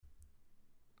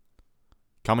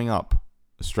Coming up,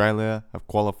 Australia have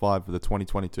qualified for the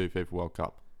 2022 FIFA World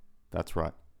Cup. That's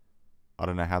right. I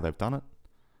don't know how they've done it.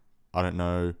 I don't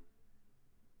know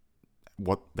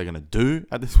what they're going to do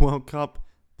at this World Cup.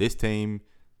 This team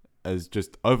has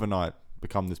just overnight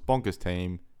become this bonkers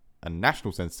team, a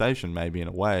national sensation maybe in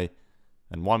a way,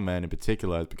 and one man in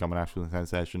particular has become a national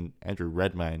sensation, Andrew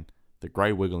Redmayne, the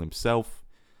Grey Wiggle himself.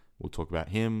 We'll talk about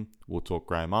him. We'll talk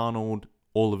Graham Arnold.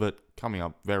 All of it coming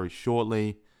up very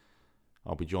shortly.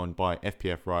 I'll be joined by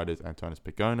FPF writers Antonis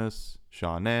Pagonis,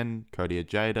 Sha Nen, Cody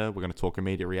Ojeda. We're going to talk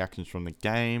immediate reactions from the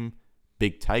game,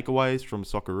 big takeaways from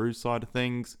Socceroos side of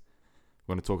things.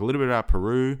 We're going to talk a little bit about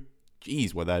Peru.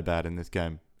 Jeez, were they bad in this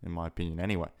game, in my opinion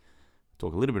anyway.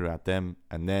 Talk a little bit about them,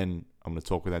 and then I'm going to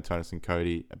talk with Antonis and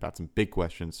Cody about some big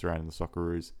questions surrounding the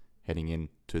Socceroos heading into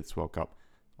this World Cup.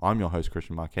 I'm your host,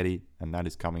 Christian Marchetti, and that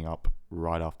is coming up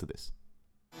right after this.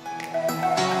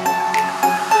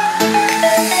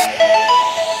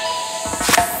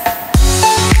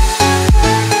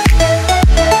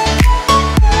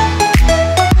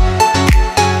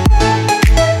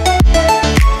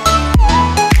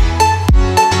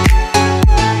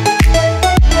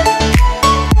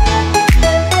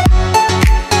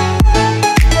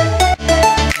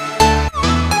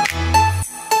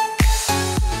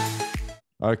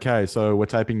 Okay, so we're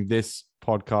taping this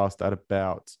podcast at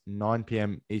about 9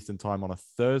 p.m. Eastern time on a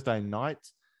Thursday night.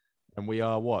 And we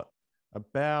are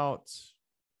about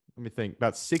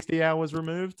 60 hours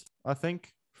removed, I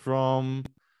think, from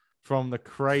the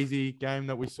crazy game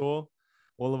that we saw.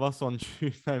 All of us on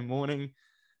Tuesday morning.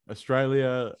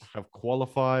 Australia have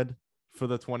qualified for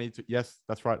the 22. Yes,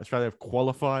 that's right. Australia have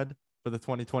qualified for the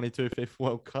 2022 FIFA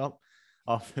World Cup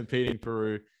after beating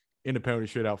Peru in a penalty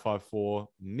shootout 5-4,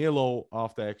 0-0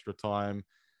 after extra time.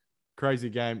 Crazy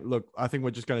game. Look, I think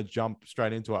we're just going to jump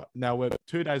straight into it. Now, we're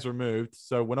 2 days removed,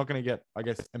 so we're not going to get, I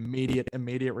guess,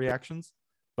 immediate reactions.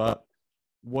 But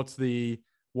what's the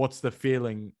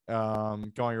feeling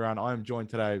going around? I am joined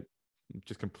today.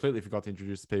 Just completely forgot to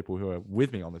introduce the people who are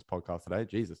with me on this podcast today.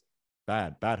 Jesus,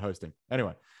 bad hosting.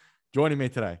 Anyway, joining me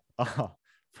today are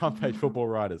front page football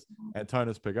writers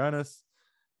Antonis Pagonis,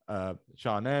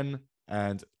 Sha Nen,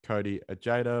 and Cody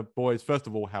Ojeda. Boys, first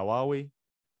of all, how are we?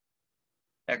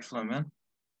 Excellent, man.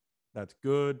 That's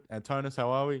good. Antonis, how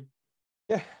are we?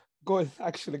 Yeah, good.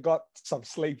 Actually got some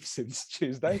sleep since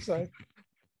Tuesday, so.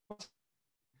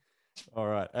 All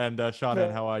right. And Sha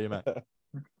Nen, how are you, mate?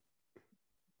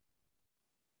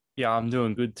 Yeah, I'm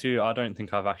doing good too. I don't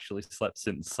think I've actually slept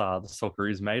since the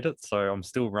Socceroos made it, so I'm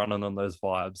still running on those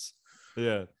vibes.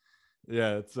 Yeah.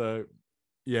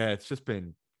 It's just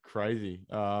been crazy.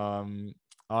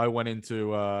 I went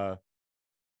into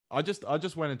I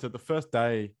just went into the first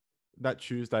day. That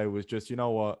Tuesday was just, you know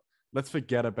what, let's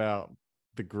forget about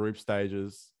the group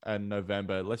stages and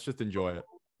November. Let's just enjoy it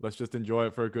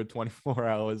for a good 24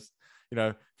 hours.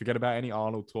 Forget about any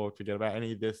Arnold talk, forget about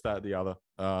any this, that, the other.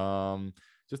 I'm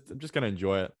just gonna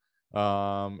enjoy it.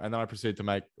 And then I proceeded to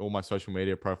make all my social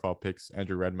media profile pics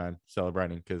Andrew Redmayne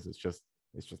celebrating, because it's just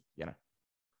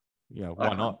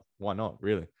why not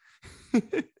really.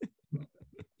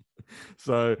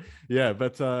 So yeah,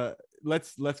 but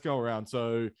let's go around.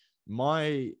 So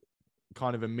my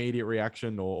kind of immediate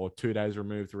reaction, or 2 days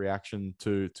removed reaction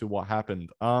to what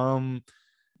happened. I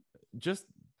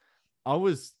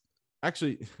was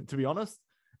actually, to be honest,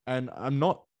 and I'm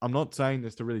not saying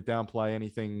this to really downplay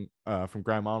anything from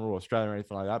Graham Arnold or Australia or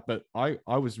anything like that, but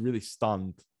I was really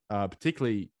stunned,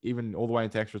 particularly even all the way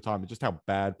into extra time, just how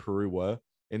bad Peru were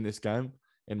in this game,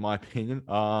 in my opinion.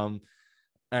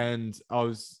 And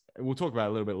we'll talk about it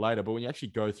a little bit later, but when you actually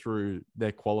go through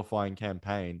their qualifying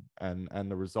campaign and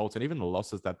the results, and even the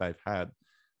losses that they've had,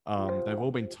 they've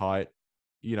all been tight.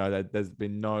 There's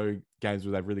been no games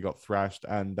where they've really got thrashed,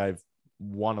 and they've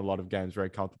won a lot of games very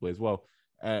comfortably as well.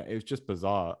 It was just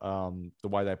bizarre, the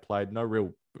way they played. No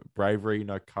real bravery,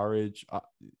 no courage.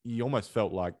 You almost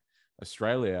felt like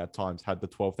Australia at times had the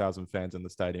 12,000 fans in the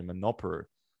stadium and not Peru,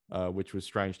 which was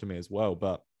strange to me as well.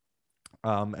 But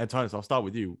Antonis, I'll start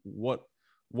with you. What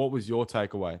was your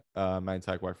takeaway, main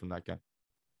takeaway from that game?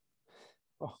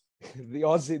 Oh, the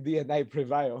Aussie DNA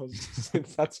prevails,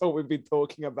 since that's all we've been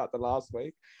talking about the last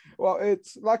week. Well,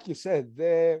 it's like you said,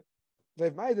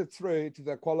 they've made it through to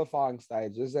the qualifying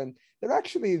stages, and they're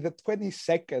actually the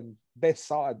 22nd best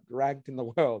side ranked in the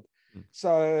world.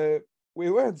 So we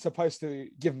weren't supposed to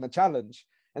give them a challenge,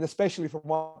 and especially from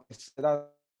what I said, I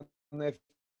don't know if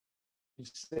you've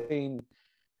seen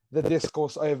the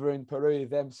discourse over in Peru,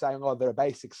 them saying, "Oh, they're a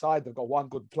basic side. They've got one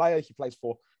good player. He plays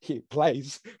for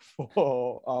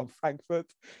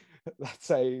Frankfurt." That's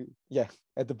a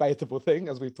debatable thing,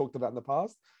 as we've talked about in the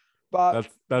past. But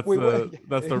that's we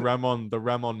the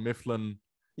Ramon Mifflin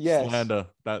yes, slander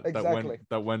that exactly.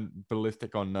 went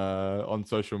ballistic on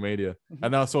social media. Mhm.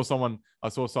 And then I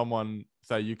saw someone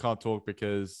say you can't talk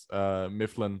because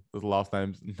Mifflin, the last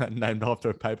name's named after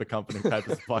a paper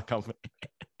supply company.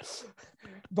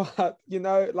 But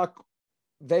like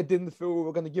they didn't feel we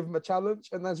were going to give them a challenge,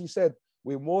 and as you said,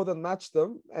 we more than matched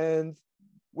them, and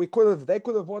they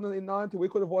could have won it in 90, we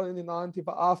could have won it in 90,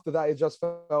 but after that it just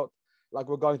felt like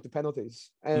we're going to penalties,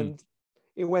 and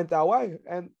it went our way,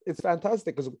 and it's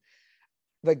fantastic because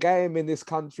the game in this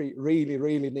country really,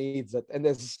 really needs it. And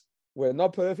we're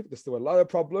not perfect. There's still a lot of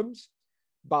problems,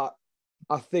 but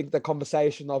I think the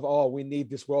conversation of, we need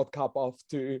this World Cup off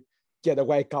to get a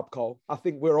wake-up call. I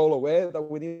think we're all aware that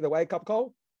we need a wake-up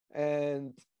call,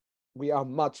 and we are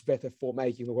much better for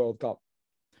making the World Cup.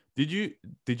 Did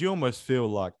you almost feel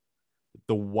like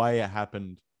the way it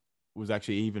happened was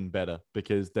actually even better?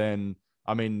 Because then,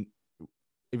 I mean,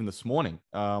 even this morning,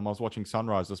 I was watching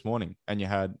Sunrise this morning, and you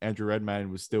had Andrew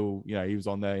Redmayne was still, he was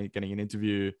on there getting an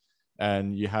interview,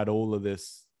 and you had all of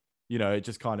this, it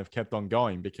just kind of kept on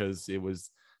going because it was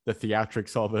the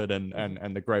theatrics of it,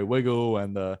 and the grey wiggle,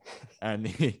 and the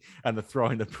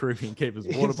throwing the Peruvian keeper's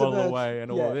water bottle away,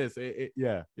 and all of this.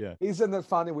 Yeah. Isn't it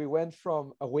funny? We went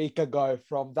from a week ago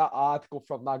from that article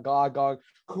from that guy going,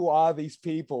 "Who are these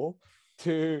people?"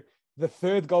 to the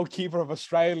third goalkeeper of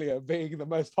Australia being the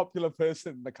most popular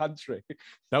person in the country.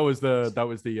 That was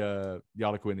the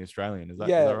article in the Australian. Is that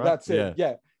right? That's it.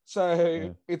 Yeah.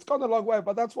 So it's gone a long way,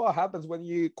 but that's what happens when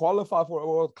you qualify for a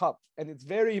World Cup. And it's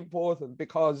very important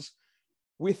because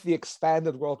with the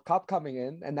expanded World Cup coming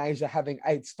in and Asia having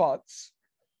 8 spots,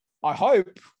 I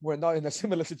hope we're not in a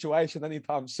similar situation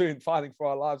anytime soon, fighting for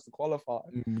our lives to qualify.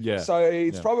 Yeah. So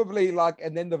it's probably like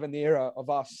an end of an era of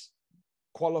us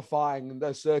qualifying in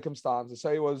those circumstances.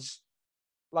 So it was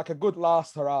like a good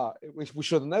last hurrah. We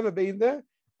should have never been there,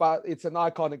 but it's an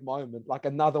iconic moment, like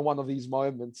another one of these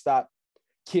moments that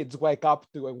kids wake up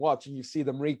to and watch, and you see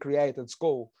them recreate at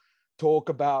school, talk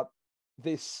about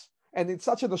this. And it's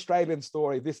such an Australian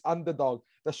story, this underdog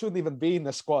that shouldn't even be in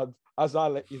the squad, as I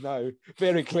let you know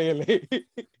very clearly,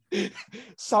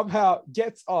 somehow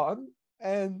gets on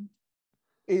and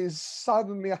is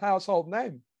suddenly a household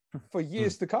name for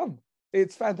years to come.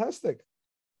 It's fantastic.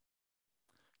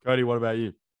 Cody, what about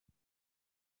you?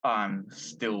 I'm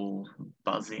still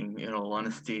buzzing, in all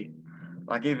honesty.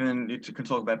 Like, even you can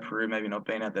talk about Peru maybe not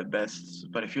being at their best,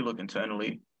 but if you look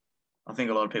internally, I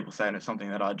think a lot of people say, and it's something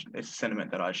it's a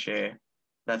sentiment that I share,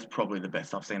 that's probably the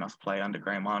best I've seen us play under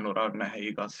Graham Arnold. I don't know how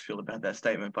you guys feel about that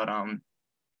statement, but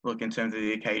look, in terms of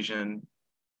the occasion,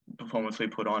 performance we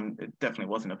put on, it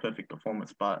definitely wasn't a perfect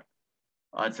performance, but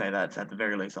I'd say that's at the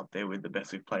very least up there with the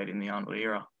best we've played in the Arnold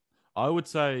era. I wouldn't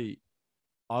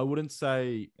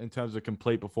say in terms of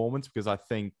complete performance, because I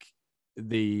think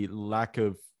the lack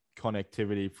of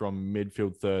connectivity from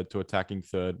midfield third to attacking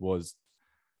third was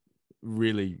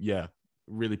really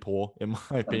poor, in my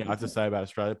opinion. I have to say about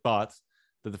Australia, but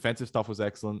the defensive stuff was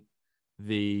excellent.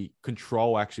 The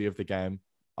control actually of the game,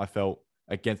 I felt,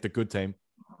 against a good team.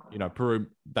 Peru,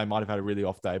 they might have had a really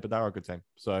off day, but they were a good team.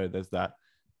 So there's that.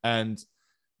 And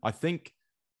I think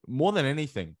more than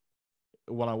anything,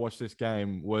 when I watched this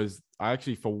game, was I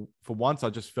actually, for once, I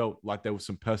just felt like there was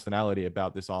some personality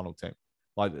about this Arnold team.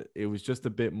 Like, it was just a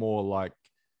bit more like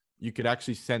you could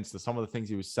actually sense that some of the things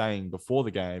he was saying before the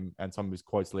game and some of his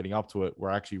quotes leading up to it were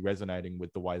actually resonating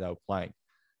with the way they were playing,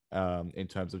 in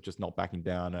terms of just not backing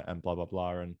down and blah, blah,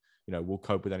 blah. And, we'll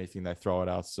cope with anything they throw at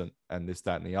us and this,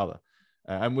 that, and the other.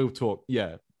 And we'll talk,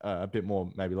 a bit more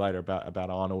maybe later about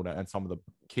Arnold and some of the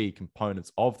key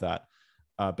components of that.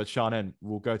 But Sha Nen,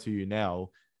 we'll go to you now.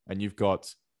 And you've got,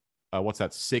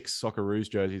 6 Socceroos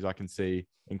jerseys I can see,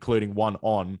 including one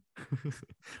on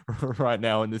right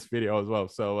now in this video as well.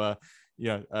 So,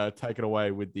 take it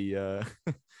away with the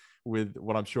with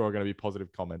what I'm sure are going to be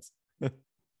positive comments.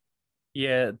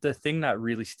 Yeah, the thing that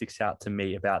really sticks out to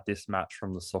me about this match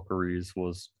from the Socceroos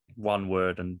was one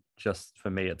word, and just for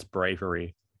me, it's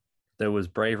bravery. There was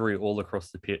bravery all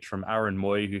across the pitch, from Aaron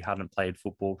Moy, who hadn't played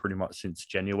football pretty much since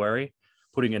January,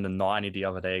 putting in a 90 the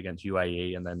other day against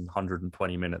UAE, and then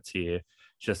 120 minutes here,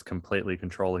 just completely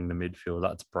controlling the midfield.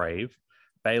 That's brave.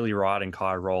 Bailey Wright and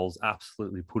Kai Rolls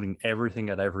absolutely putting everything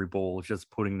at every ball, just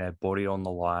putting their body on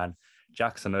the line.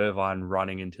 Jackson Irvine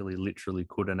running until he literally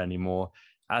couldn't anymore,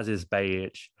 as is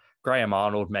Bayic. Graham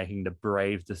Arnold making the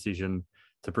brave decision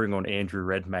to bring on Andrew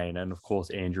Redmayne, and of course,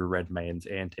 Andrew Redmayne's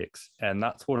antics. And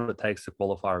that's what it takes to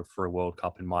qualify for a World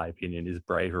Cup, in my opinion, is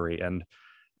bravery. And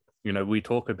we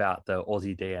talk about the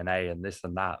Aussie DNA and this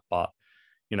and that, but,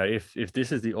 if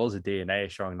this is the Aussie DNA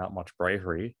showing that much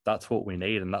bravery, that's what we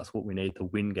need, and that's what we need to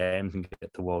win games and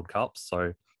get to World Cups.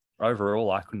 So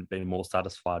overall, I couldn't be more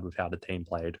satisfied with how the team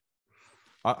played.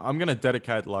 I'm going to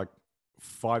dedicate like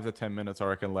 5 to 10 minutes, I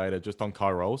reckon, later just on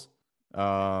Kai Rolls.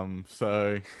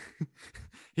 So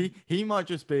he might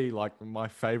just be like my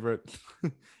favorite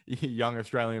young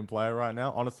Australian player right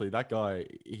now. Honestly, that guy,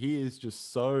 he is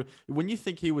just so. When you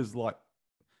think he was like,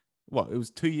 it was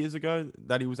 2 years ago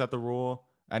that he was at the Raw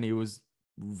and he was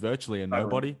virtually a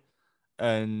nobody.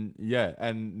 And yeah,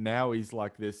 and now he's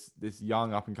like this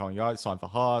young up and coming guy, signed for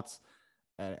Hearts,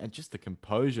 and just the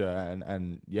composure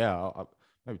and yeah, I'll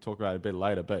maybe talk about it a bit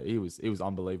later, but he was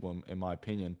unbelievable in my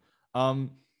opinion.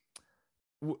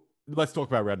 Let's talk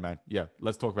about Redmayne. Yeah,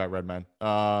 let's talk about Redmayne.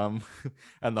 And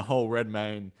the whole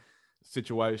Redmayne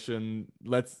situation.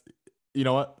 You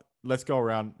know what? Let's go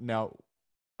around now.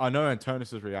 I know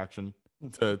Antonis's reaction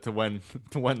to when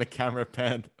the camera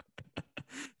panned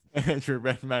Andrew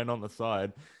Redmayne on the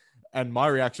side, and my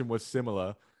reaction was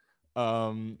similar.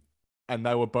 And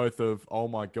they were both of, oh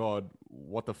my god,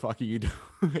 what the fuck are you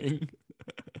doing?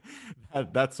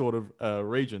 that sort of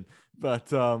region.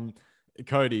 But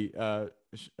Cody,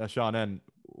 Sha Nen,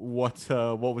 what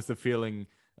was the feeling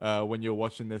when you were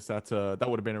watching this? That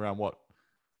would have been around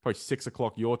probably 6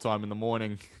 o'clock your time in the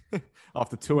morning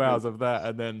after 2 hours of that,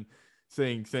 and then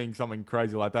seeing something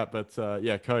crazy like that. But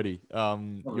yeah, Cody,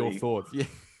 your thoughts? Yeah,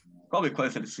 probably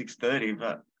closer to 6:30,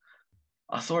 but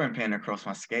I saw him pan across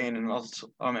my screen, and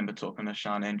I remember talking to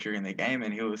Sha Nen during the game,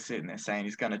 and he was sitting there saying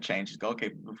he's going to change his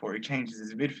goalkeeper before he changes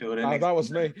his midfield. And that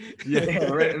was me. Yeah,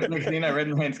 next thing you know,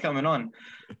 Redmayne's coming on.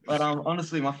 But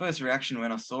honestly, my first reaction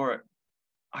when I saw it,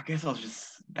 I guess I was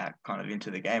just that kind of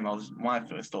into the game. My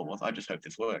first thought was, I just hope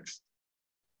this works.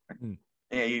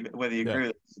 Yeah, whether you agree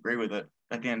or disagree with it,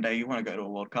 at the end of the day, you want to go to a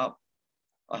World Cup.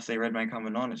 I see Redmayne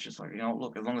coming on. It's just like,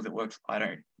 look, as long as it works, I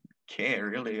don't care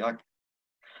really.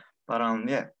 But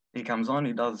yeah, he comes on,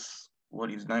 he does what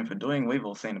he's known for doing. We've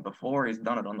all seen it before. He's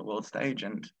done it on the world stage,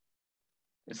 and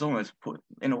it's almost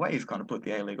in a way, he's kind of put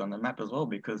the A-League on the map as well,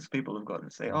 because people have got to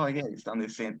say, oh yeah, he's done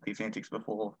these antics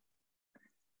before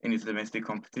in his domestic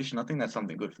competition. I think that's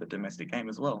something good for the domestic game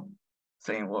as well.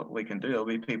 Seeing what we can do, there'll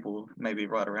be people maybe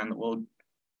right around the world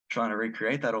trying to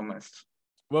recreate that almost.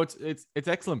 Well, it's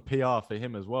excellent PR for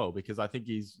him as well, because I think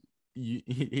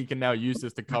he can now use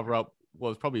this to cover up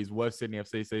it's probably his worst Sydney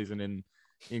FC season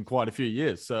in quite a few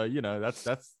years. So that's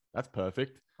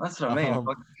perfect. That's what I mean.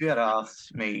 If you had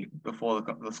asked me before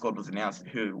the squad was announced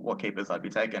what keepers I'd be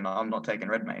taking, I'm not taking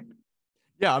Redmayne.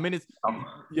 Yeah, I mean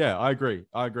yeah, I agree.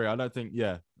 I don't think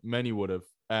many would have,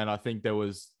 and I think there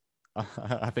was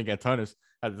I think Antonis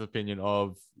had this opinion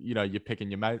of you're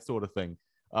picking your mate sort of thing,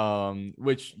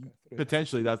 which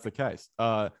potentially that's the case.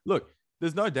 Look,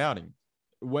 there's no doubting.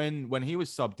 When he was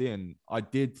subbed in, I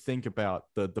did think about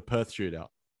the Perth shootout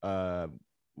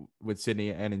with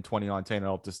Sydney and in 2019 at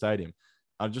Optus Stadium.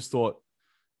 I just thought,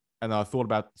 and I thought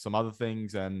about some other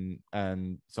things and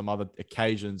some other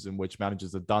occasions in which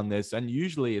managers have done this. And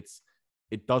usually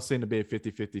it does seem to be a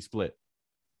 50-50 split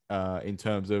in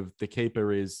terms of the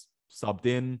keeper is subbed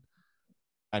in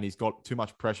and he's got too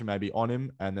much pressure maybe on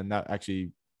him. And then that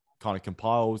actually kind of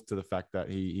compiles to the fact that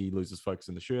he loses focus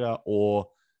in the shootout, or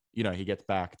he gets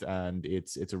backed and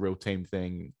it's a real team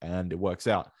thing and it works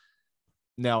out.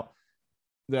 Now,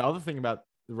 the other thing about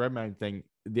the Redmayne thing,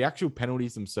 the actual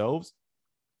penalties themselves,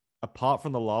 apart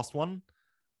from the last one,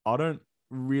 I don't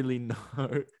really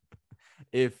know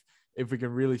if we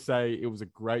can really say it was a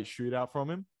great shootout from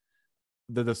him.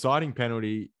 The deciding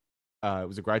penalty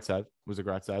was a great save.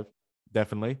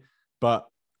 Definitely. But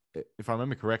if I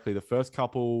remember correctly, the first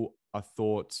couple, I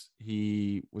thought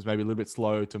he was maybe a little bit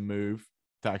slow to move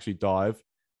to actually dive.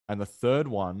 And the third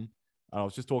one, and I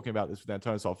was just talking about this with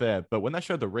Antonis off air, but when they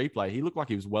showed the replay, he looked like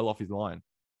he was well off his line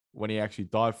when he actually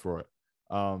dived for it.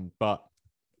 But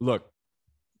look,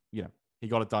 he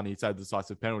got it done. He saved the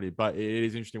decisive penalty. But it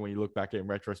is interesting when you look back in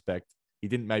retrospect, he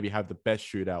didn't maybe have the best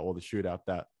shootout or the shootout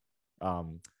that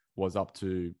was up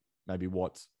to maybe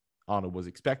what Arnold was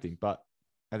expecting. But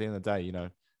at the end of the day,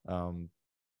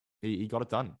 he got it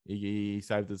done. He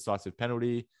saved the decisive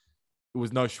penalty. It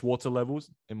was no Schwarzer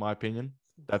levels, in my opinion.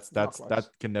 That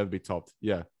can never be topped.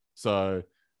 Yeah. So,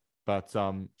 but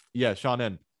yeah, Sha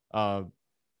Nen,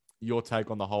 your take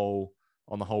on the whole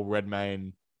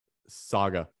Redmayne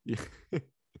saga.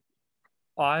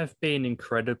 I've been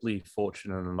incredibly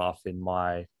fortunate enough in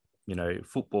my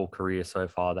football career so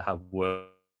far to have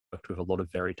worked with a lot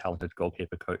of very talented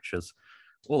goalkeeper coaches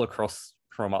all across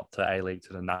from up to A-League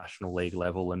to the National League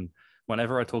level. And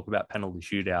whenever I talk about penalty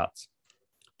shootouts,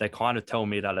 they kind of tell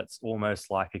me that it's almost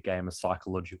like a game of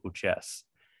psychological chess.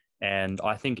 And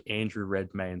I think Andrew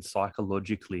Redmayne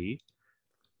psychologically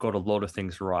got a lot of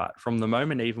things right. From the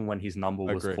moment even when his number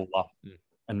was Agree. called up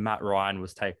and Matt Ryan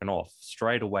was taken off,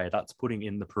 straight away, that's putting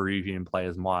in the Peruvian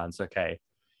players' minds, okay,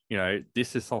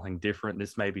 this is something different.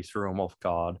 This maybe threw him off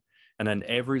guard. And then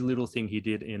every little thing he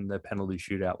did in the penalty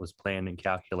shootout was planned and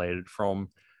calculated, from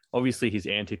obviously his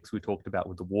antics we talked about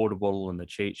with the water bottle and the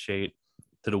cheat sheet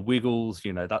to the wiggles,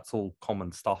 that's all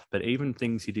common stuff. But even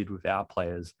things he did with our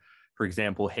players, for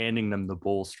example, handing them the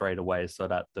ball straight away so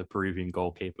that the Peruvian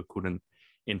goalkeeper couldn't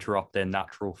interrupt their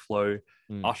natural flow,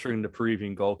 ushering the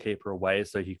Peruvian goalkeeper away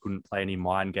so he couldn't play any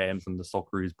mind games and the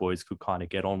Socceroos boys could kind of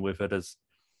get on with it as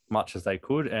much as they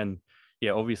could. And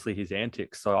yeah, obviously his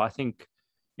antics. So I think,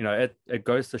 it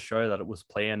goes to show that it was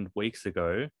planned weeks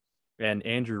ago, and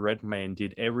Andrew Redmayne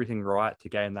did everything right to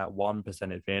gain that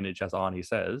 1% advantage, as Arnie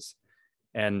says.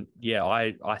 And yeah,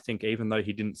 I think even though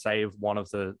he didn't save one of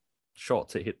the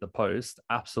shots that hit the post,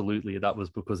 absolutely that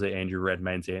was because of Andrew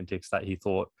Redmayne's antics, that he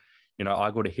thought, I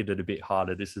got to hit it a bit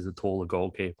harder. This is a taller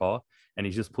goalkeeper. And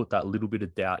he just put that little bit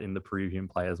of doubt in the Peruvian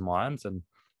players' minds. And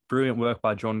brilliant work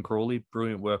by John Crawley,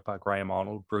 brilliant work by Graham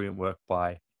Arnold, brilliant work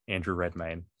by Andrew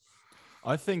Redmayne.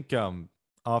 I think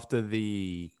after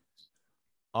the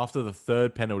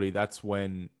third penalty, that's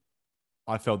when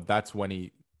I felt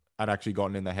he had actually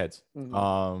gotten in their heads.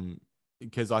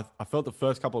 Because I felt the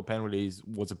first couple of penalties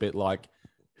was a bit like,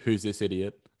 who's this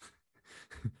idiot?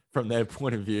 From their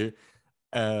point of view,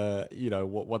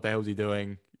 what the hell is he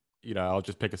doing? I'll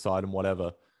just pick a side and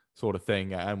whatever sort of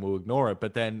thing, and we'll ignore it.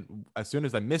 But then as soon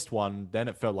as they missed one, then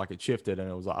it felt like it shifted, and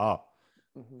it was like,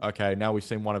 okay, now we've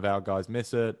seen one of our guys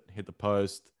miss it, hit the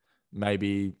post.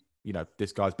 Maybe,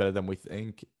 this guy's better than we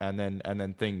think. And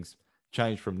then things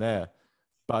change from there.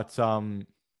 But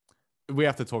we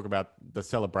have to talk about the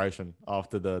celebration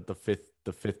after the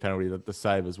fifth penalty, the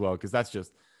save as well, because that's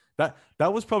just that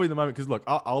was probably the moment. Because look,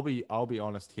 I'll be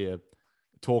honest here,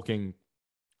 talking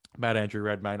about Andrew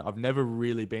Redmayne, I've never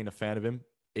really been a fan of him,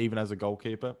 even as a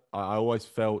goalkeeper. I always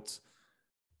felt,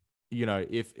 he's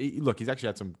actually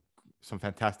had some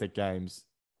fantastic games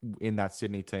in that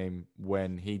Sydney team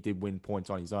when he did win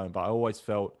points on his own. But I always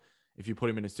felt if you put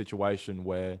him in a situation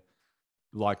where,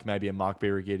 like maybe a Mark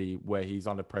Birighitti, where he's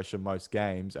under pressure most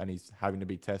games and he's having to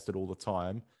be tested all the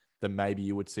time, then maybe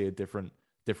you would see a different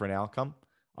outcome.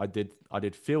 I did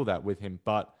feel that with him,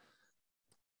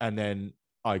 and then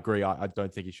I agree. I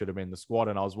don't think he should have been in the squad,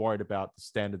 and I was worried about the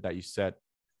standard that you set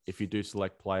if you do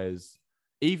select players,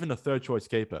 even a third choice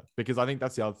keeper, because I think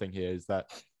that's the other thing here is that,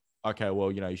 okay, well,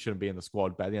 he shouldn't be in the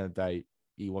squad, but at the end of the day,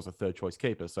 he was a third choice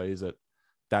keeper. So is it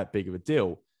that big of a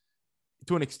deal?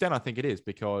 To an extent, I think it is,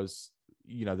 because,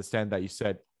 the standard that you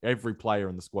said, every player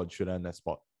in the squad should earn their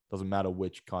spot. Doesn't matter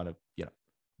which kind of,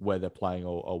 where they're playing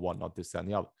or whatnot, this, that, and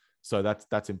the other. So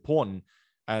that's important.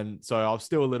 And so I was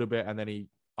still a little bit, and then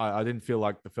I didn't feel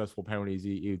like the first four penalties,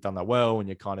 he done that well. And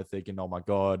you're kind of thinking, oh my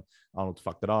God, Arnold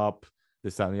fucked it up,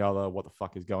 this, that, and the other. What the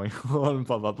fuck is going on?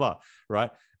 Blah, blah, blah.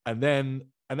 Right. And then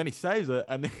he saves it.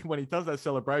 And then when he does that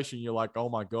celebration, you're like, oh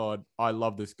my God, I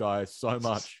love this guy so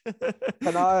much.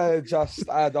 Can I just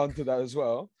add on to that as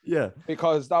well? Yeah.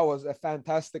 Because that was a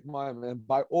fantastic moment.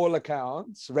 By all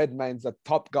accounts, Redmayne's a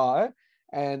top guy.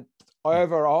 And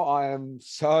overall, I am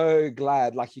so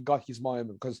glad he got his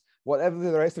moment, because whatever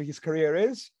the rest of his career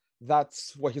is,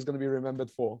 that's what he's going to be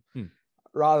remembered for.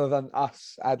 Rather than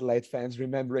us Adelaide fans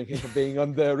remembering him for being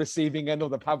on the receiving end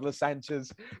of the Pablo Sanchez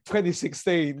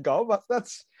 2016 goal. But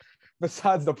that's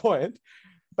besides the point.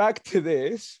 Back to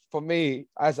this, for me,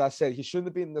 as I said, he shouldn't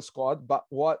have been in the squad. But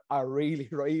what I really,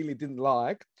 really didn't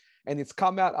like, and it's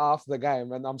come out after the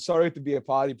game, and I'm sorry to be a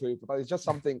party pooper, but it's just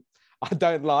something I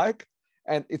don't like.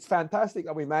 And it's fantastic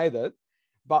that we made it.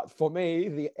 But for me,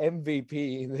 the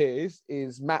MVP in this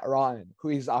is Matt Ryan, who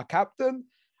is our captain,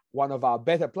 one of our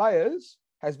better players,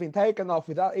 has been taken off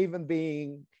without even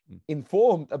being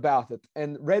informed about it.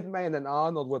 And Redmayne and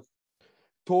Arnold were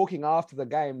talking after the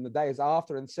game, the days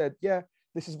after, and said, yeah,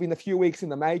 this has been a few weeks in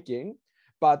the making,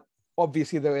 but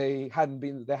obviously they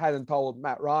hadn't told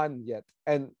Matt Ryan yet.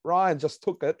 And Ryan just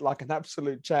took it like an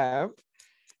absolute champ,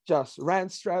 just ran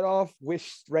straight off,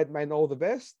 wished Redmayne all the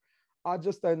best. I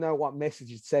just don't know what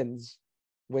message it sends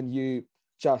when you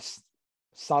just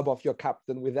sub off your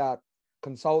captain without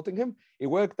consulting him. It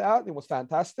worked out. It was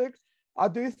fantastic. I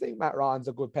do think Matt Ryan's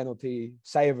a good penalty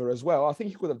saver as well. I think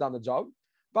he could have done the job,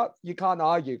 but you can't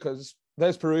argue, because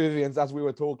those Peruvians, as we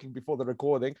were talking before the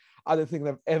recording, I don't think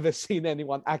they've ever seen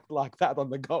anyone act like that on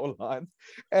the goal line.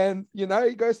 And,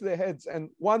 it goes to their heads. And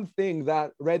one thing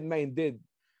that Redmayne did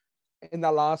in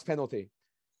the last penalty,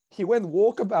 he went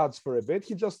walkabouts for a bit.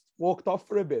 He just walked off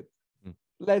for a bit.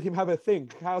 let him have a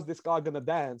think. How's this guy going to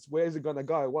dance? Where is he going to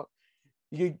go? What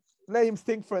you let him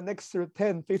think for an extra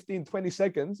 10, 15, 20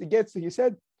 seconds. He gets to his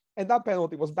head, and that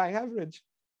penalty was bang average.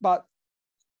 But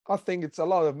I think it's a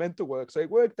lot of mental work. So it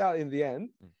worked out in the end.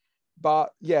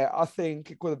 But yeah, I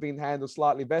think it could have been handled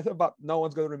slightly better, but no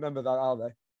one's going to remember that, are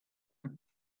they?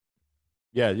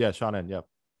 Yeah, Sha Nen, yeah.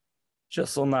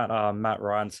 Just on that Matt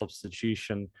Ryan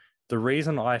substitution, the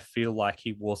reason I feel like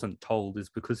he wasn't told is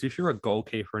because if you're a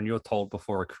goalkeeper and you're told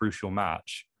before a crucial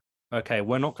match, okay,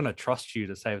 we're not going to trust you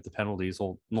to save the penalties,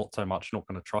 or not so much not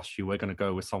going to trust you, we're going to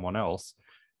go with someone else.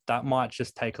 That might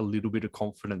just take a little bit of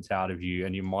confidence out of you,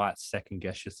 and you might second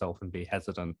guess yourself and be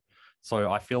hesitant.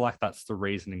 So I feel like that's the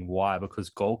reasoning why, because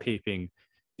goalkeeping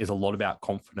is a lot about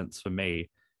confidence for me.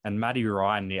 And Matty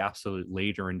Ryan, the absolute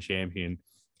leader and champion,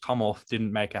 come off,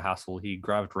 didn't make a hassle. He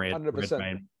grabbed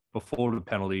Redmayne before the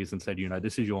penalties and said,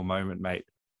 this is your moment, mate.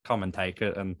 Come and take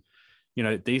it. And,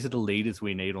 these are the leaders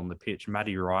we need on the pitch.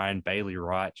 Matty Ryan, Bailey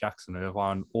Wright, Jackson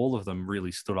Irvine, all of them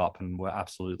really stood up and were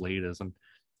absolute leaders. And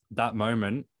that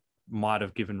moment might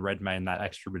have given Redmayne that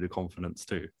extra bit of confidence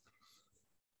too.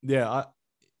 Yeah,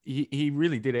 he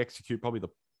really did execute probably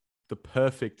the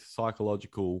perfect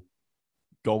psychological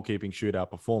goalkeeping shootout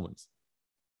performance,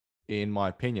 in my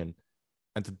opinion.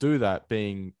 And to do that,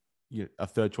 being a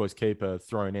third choice keeper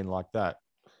thrown in like that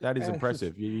is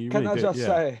impressive. You Can really I just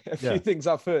say a few Yeah. things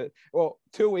up first? Well,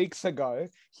 2 weeks ago,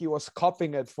 he was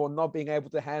copping it for not being able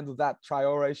to handle that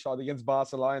Traore shot against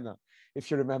Barcelona,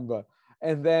 if you remember.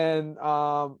 And then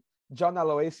John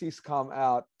Aloisi's come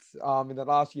out in the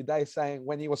last few days saying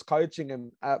when he was coaching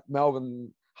him at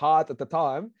Melbourne Heart at the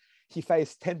time, he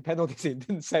faced 10 penalties and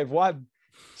didn't save one.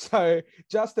 So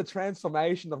just the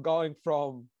transformation of going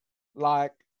from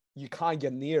like you can't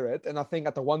get near it. And I think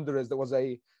at the Wanderers, there was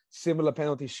a similar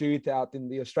penalty shootout in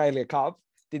the Australia Cup,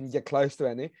 didn't get close to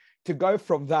any, to go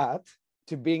from that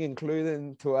to being included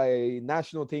into a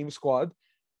national team squad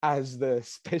as the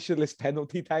specialist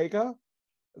penalty taker.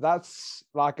 That's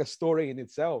like a story in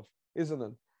itself, isn't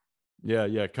it?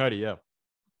 Yeah, Cody, yeah.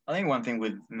 I think one thing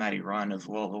with Matty Ryan as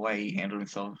well, the way he handled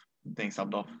himself being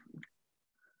subbed off.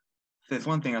 There's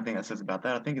one thing I think that says about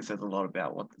that. I think it says a lot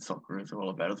about what the Socceroos are all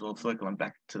about as well. Circling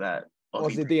back to that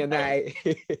Aussie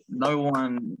DNA. No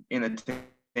one in the team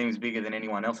is bigger than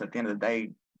anyone else. At the end of the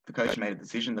day, the coach made a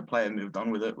decision. The player moved on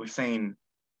with it. We've seen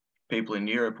people in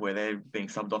Europe where they're being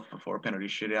subbed off before a penalty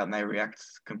shootout and they react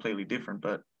completely different.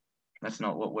 But that's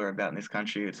not what we're about in this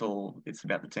country. It's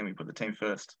about the team. We put the team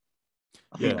first.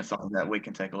 I think that's something that we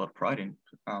can take a lot of pride in,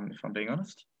 if I'm being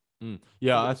honest.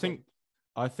 Yeah, I think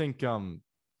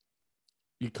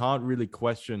you can't really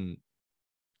question.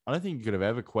 I don't think you could have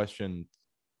ever questioned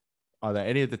either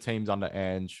any of the teams under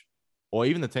Ange or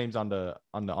even the teams under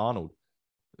Arnold.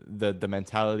 The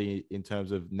mentality in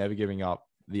terms of never giving up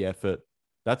the effort,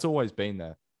 that's always been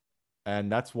there.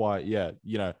 And that's why,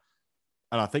 and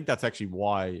I think that's actually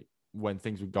why when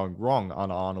things were going wrong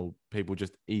under Arnold, people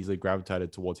just easily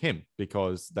gravitated towards him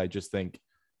because they just think,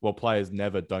 well, players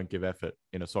never don't give effort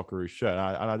in a Socceroos shirt.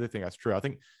 And I do think that's true. I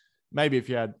think maybe if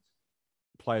you had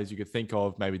players you could think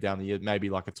of maybe down the year, maybe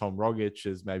like a Tom Rogic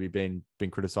has maybe been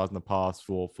criticized in the past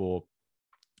for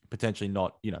potentially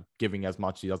not, giving as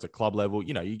much as he does at club level.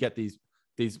 You get these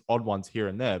odd ones here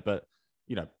and there, but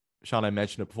Sha Nen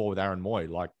mentioned it before with Aaron Moy.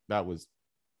 Like that was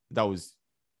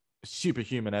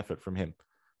superhuman effort from him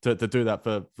to do that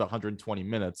for 120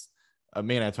 minutes.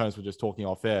 Me and Antonis were just talking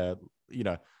off air.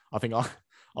 I think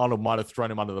Arnold might have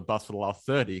thrown him under the bus for the last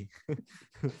 30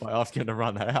 by asking him to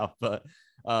run that out. But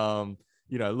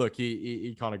look,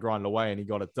 he kind of grinded away and he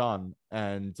got it done.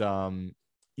 And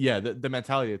the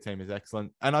mentality of the team is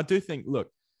excellent. And I do think,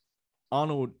 look,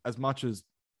 Arnold, as much as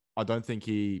I don't think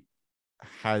he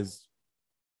has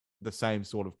the same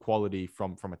sort of quality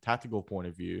from a tactical point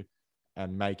of view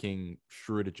and making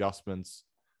shrewd adjustments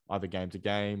either game to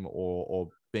game or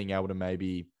being able to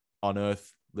maybe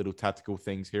unearth little tactical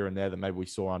things here and there that maybe we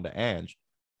saw under Ange.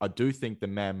 I do think the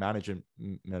man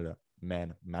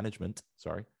management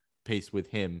piece with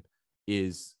him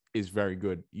is very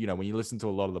good. When you listen to a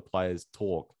lot of the players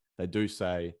talk, they do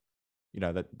say,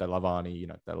 that they love Arnie,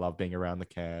 they love being around the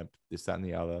camp, this, that, and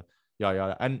the other,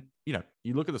 yada. And,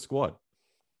 you look at the squad,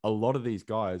 a lot of these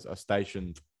guys are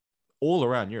stationed all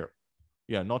around Europe.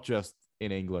 Not just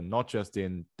in England, not just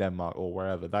in Denmark or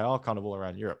wherever. They are kind of all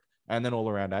around Europe and then all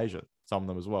around Asia, some of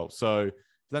them as well. So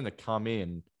for them to come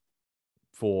in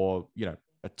for,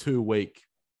 a 2-week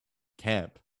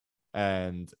camp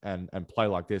and play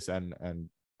like this and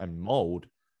mold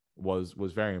was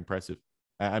very impressive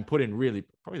and put in really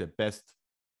probably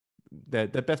their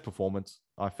best performance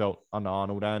I felt under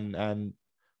Arnold and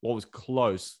what was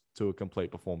close to a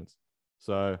complete performance.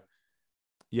 So,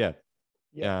 yeah,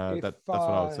 that's what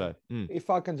I would say. If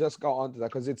I can just go on to that,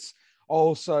 because it's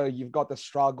also, you've got the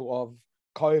struggle of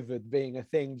COVID being a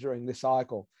thing during this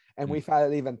cycle. And we've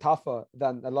had it even tougher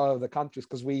than a lot of the countries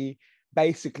because we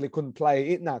basically couldn't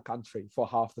play in our country for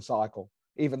half the cycle,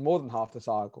 even more than half the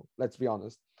cycle, let's be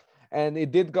honest. And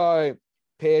it did go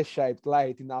pear-shaped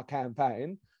late in our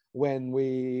campaign when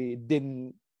we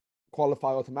didn't qualify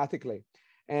automatically.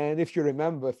 And if you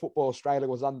remember, Football Australia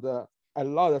was under a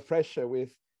lot of pressure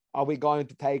with, are we going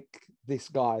to take this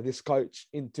guy, this coach,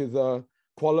 into the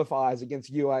qualifiers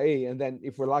against UAE, and then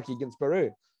if we're lucky against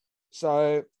Peru?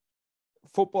 So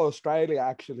Football Australia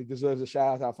actually deserves a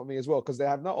shout out for me as well, because they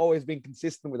have not always been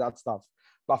consistent with that stuff.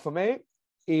 But for me,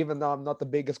 even though I'm not the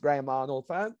biggest Graham Arnold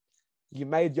fan, you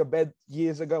made your bed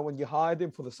years ago when you hired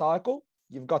him for the cycle.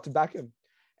 You've got to back him.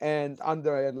 And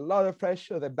under a lot of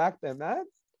pressure, they backed their man,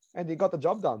 and he got the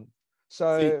job done.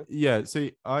 So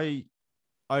I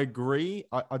agree.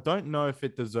 I don't know if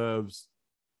it deserves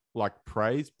like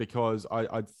praise, because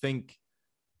I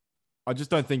just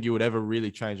don't think you would ever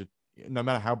really change it. No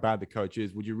matter how bad the coach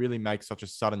is, would you really make such a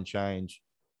sudden change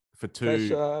for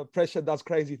two? Pressure does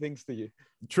crazy things to you.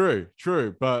 True.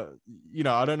 But,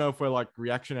 I don't know if we're like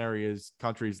reactionary as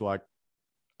countries like,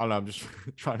 I don't know, I'm just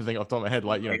trying to think off the top of my head,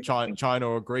 like, China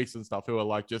or Greece and stuff, who are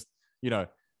like just,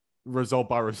 result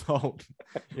by result,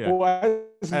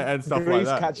 and stuff Greece like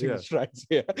that. Catching straight,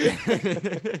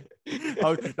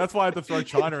 That's why I had to throw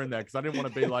China in there, because I didn't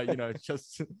want to be like,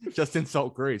 just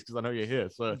insult Greece, because I know you're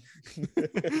here. So,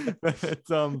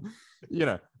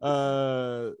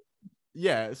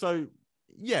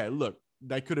 look,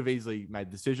 they could have easily made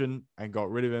a decision and got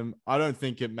rid of him. I don't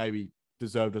think it maybe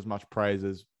deserved as much praise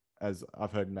as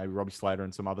I've heard maybe Robbie Slater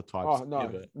and some other types. Oh, no,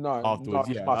 afterwards.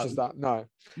 not as much as that. No.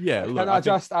 Yeah. Look, I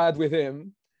just add with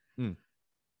him?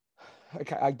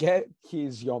 Okay, I get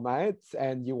he's your mate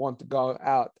and you want to go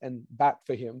out and bat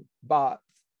for him, but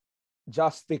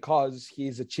just because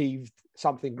he's achieved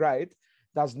something great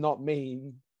does not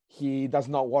mean he does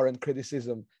not warrant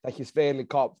criticism that he's fairly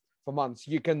copped for months.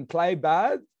 You can play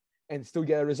bad and still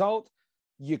get a result.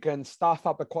 You can stuff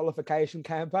up a qualification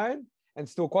campaign and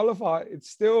still qualify. It's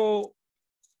still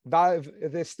valid.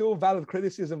 There's still valid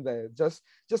criticism there. Just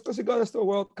because he got us to a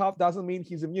World Cup doesn't mean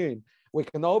he's immune. We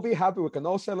can all be happy. We can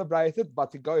all celebrate it.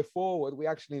 But to go forward, we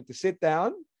actually need to sit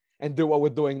down and do what we're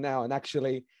doing now and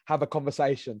actually have a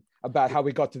conversation about how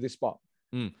we got to this spot.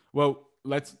 Well,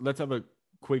 let's have a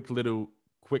quick little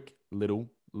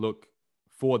look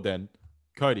forward then.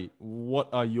 Cody, what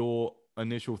are your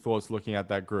initial thoughts looking at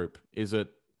that group? Is it,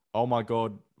 oh my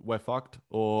God, we're fucked?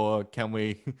 Or can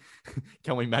we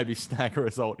maybe snag a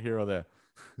result here or there?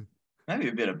 Maybe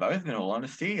a bit of both, in all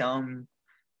honesty.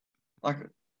 Like,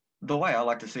 the way I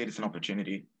like to see it is an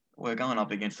opportunity. We're going up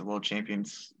against the world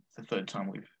champions. It's the third time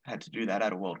we've had to do that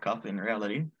at a World Cup in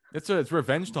reality. It's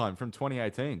revenge time from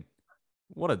 2018.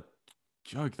 What a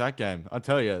joke that game. I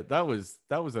tell you,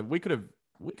 we could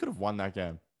have won that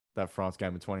game, that France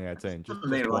game in 2018, just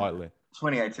quietly.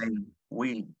 2018,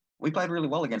 we played really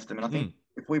well against them, and I think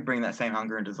if we bring that same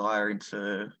hunger and desire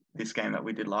into this game that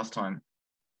we did last time,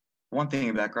 one thing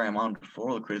about Graham Arnold, for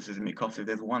all the criticism he cops, if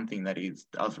there's one thing that he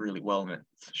does really well, and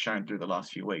it's shown through the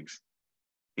last few weeks,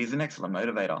 he's an excellent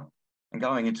motivator. And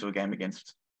going into a game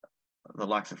against the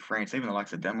likes of France, even the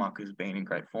likes of Denmark, who's been in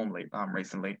great form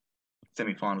recently,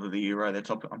 semi-finals of the Euro,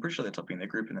 I'm pretty sure they're topping their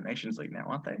group in the Nations League now,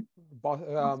 aren't they?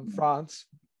 France.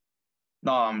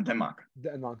 No, Denmark.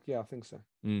 Denmark, yeah, I think so.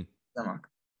 Denmark.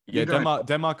 Yeah,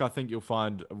 Denmark, I think you'll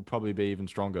find will probably be even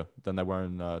stronger than they were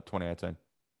in 2018.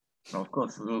 Well, of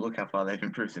course, look how far they've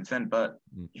improved since then. But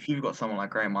if you've got someone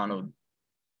like Graham Arnold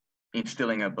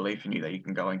instilling a belief in you that you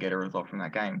can go and get a result from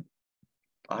that game,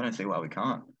 I don't see why we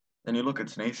can't. Then you look at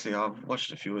Tunisia. I've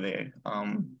watched a few of their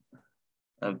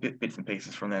bits and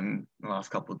pieces from them in the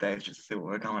last couple of days just to see what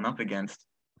we're going up against.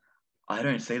 I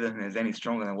don't see them as any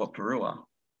stronger than what Peru are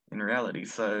in reality.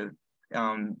 So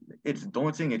it's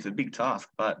daunting. It's a big task,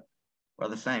 but by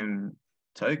the same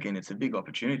token, it's a big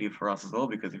opportunity for us as well,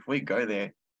 because if we go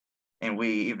there and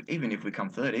even if we come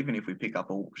third, even if we pick up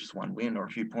just one win or a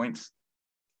few points,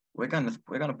 we're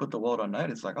gonna put the world on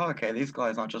notice. Like, oh, okay, these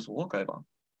guys aren't just a walkover.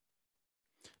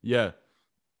 Yeah,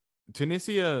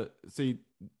 Tunisia. See,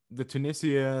 the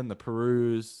Tunisia and the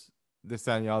Perus, this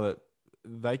that, and the other,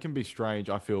 they can be strange.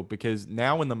 I feel, because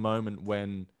now in the moment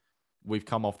when we've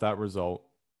come off that result,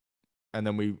 and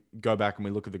then we go back and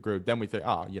we look at the group, then we think,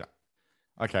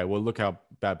 okay, well, look how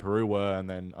bad Peru were, and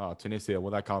then Tunisia,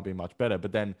 well, that can't be much better.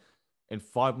 But then in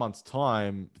 5 months'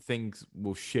 time, things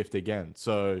will shift again.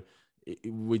 So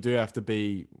we do have to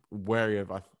be wary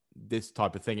of this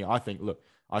type of thing. I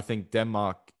think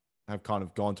Denmark have kind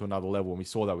of gone to another level, and we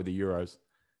saw that with the Euros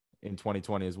in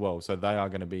 2020 as well. So they are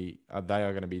going to be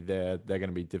there. They're going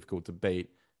to be difficult to beat.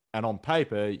 And on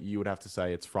paper, you would have to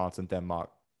say it's France and Denmark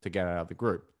to get out of the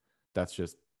group. That's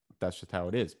just how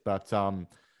it is. But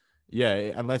yeah,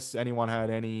 unless anyone had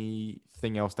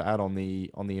anything else to add on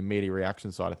the immediate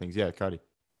reaction side of things, yeah, Cody.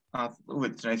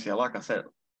 With Tunisia, like I said,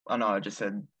 I know I just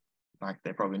said like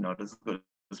they're probably not as good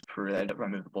as Peru. They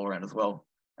don't move the ball around as well.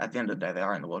 At the end of the day, they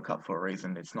are in the World Cup for a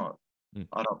reason. It's not.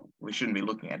 We shouldn't be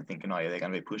looking at it thinking, oh yeah, they're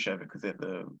going to be pushover because they're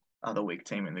the other weak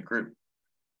team in the group.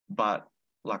 But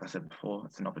like I said before,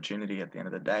 it's an opportunity at the end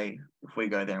of the day. If we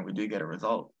go there and we do get a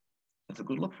result, it's a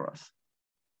good look for us.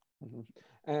 Mm-hmm.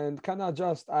 And can I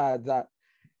just add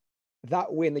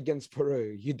that win against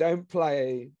Peru, you don't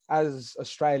play, as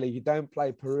Australia, you don't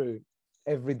play Peru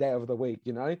every day of the week,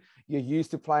 you know? You're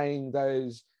used to playing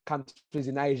those countries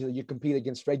in Asia that you compete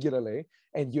against regularly,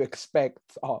 and you expect,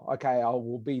 oh, okay, I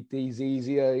will beat these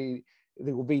easier,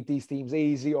 they will beat these teams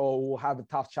easy, or we'll have a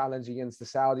tough challenge against the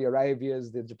Saudi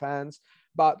Arabias, the Japans.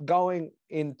 But going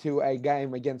into a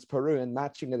game against Peru and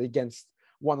matching it against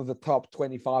one of the top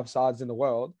 25 sides in the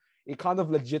world, it kind of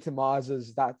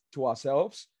legitimizes that to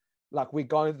ourselves. Like, we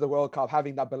go into the World Cup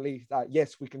having that belief that,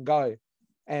 yes, we can go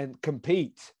and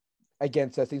compete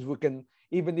against those things. We can,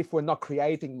 even if we're not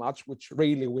creating much, which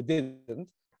really we didn't,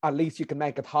 at least you can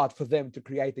make it hard for them to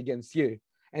create against you.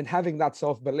 And having that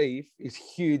self-belief is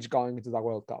huge going into the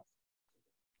World Cup.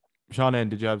 Sha Nen,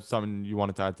 did you have something you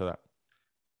wanted to add to that?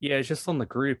 Yeah, just on the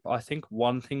group, I think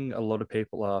one thing a lot of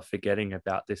people are forgetting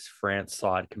about this France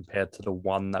side compared to the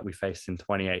one that we faced in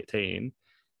 2018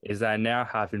 is they now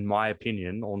have, in my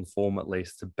opinion, on form at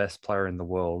least, the best player in the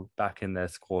world back in their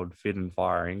squad, fit and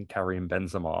firing, Karim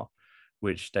Benzema,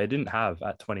 which they didn't have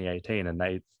at 2018, and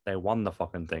they won the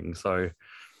fucking thing. So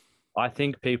I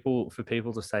think for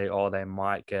people to say, oh, they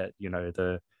might get,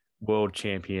 the world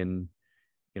champion,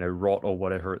 rot or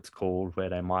whatever it's called, where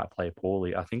they might play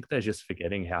poorly, I think they're just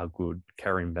forgetting how good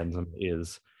Karim Benzema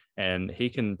is. And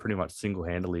he can pretty much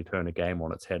single-handedly turn a game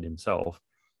on its head himself.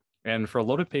 And for a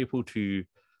lot of people to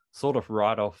sort of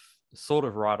write off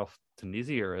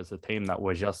Tunisia as a team that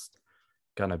we're just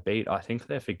going to beat, I think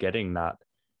they're forgetting that,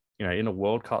 in a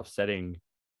World Cup setting,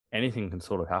 anything can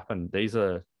sort of happen. These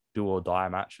are do or die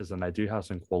matches, and they do have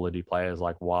some quality players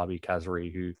like Wabi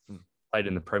Kazri, who played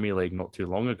in the Premier League not too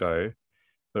long ago.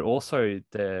 But also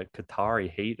the Qatari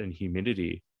heat and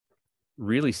humidity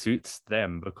really suits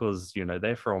them because,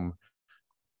 they're from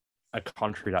a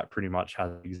country that pretty much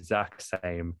has the exact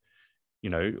same,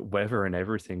 weather and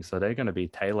everything. So they're going to be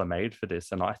tailor-made for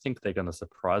this. And I think they're going to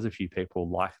surprise a few people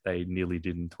like they nearly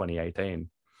did in 2018.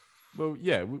 Well,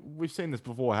 yeah, we've seen this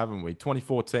before, haven't we?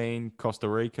 2014, Costa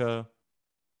Rica,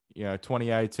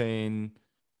 2018,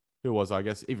 who was, I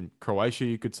guess, even Croatia,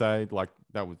 you could say, like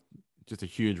that was just a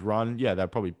huge run. Yeah, they're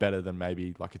probably better than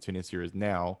maybe like a Tunisia is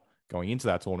now going into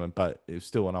that tournament, but it was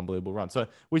still an unbelievable run. So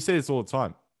we see this all the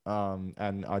time.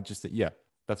 And I just,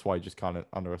 that's why you just can't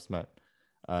underestimate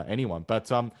anyone.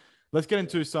 But let's get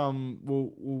into some,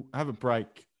 we'll have a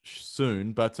break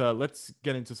soon, but let's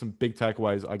get into some big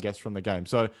takeaways, I guess, from the game.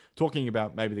 So talking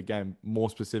about maybe the game more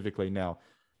specifically now.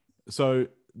 So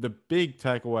the big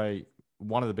takeaway,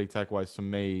 one of the big takeaways for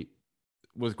me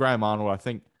was Graham Arnold, I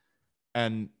think.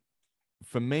 And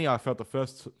for me, I felt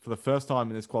for the first time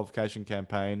in this qualification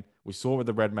campaign, we saw with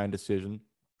the Redmayne decision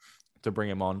to bring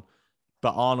him on,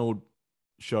 but Arnold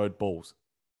showed balls,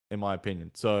 in my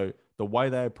opinion. So the way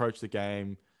they approached the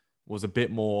game was a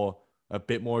bit more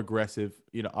aggressive.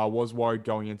 I was worried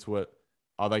going into it.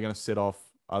 Are they going to sit off?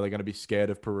 Are they going to be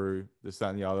scared of Peru? This, that,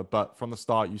 and the other. But from the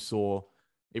start, you saw,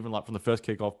 even like from the first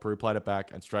kickoff, Peru played it back,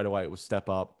 and straight away it was step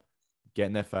up, get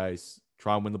in their face,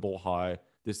 try and win the ball high,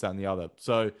 this, that, and the other.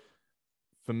 So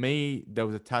for me, there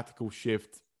was a tactical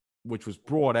shift, which was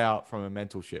brought out from a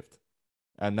mental shift.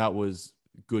 And that was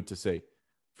good to see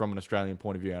from an Australian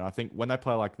point of view. And I think when they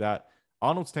play like that,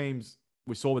 Arnold's teams,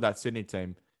 we saw with that Sydney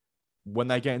team, when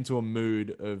they get into a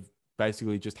mood of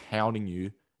basically just hounding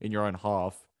you in your own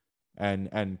half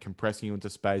and compressing you into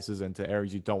spaces and to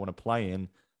areas you don't want to play in,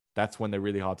 that's when they're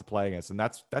really hard to play against. And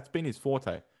that's been his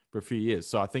forte for a few years.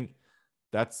 So I think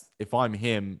if I'm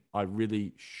him, I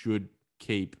really should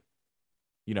keep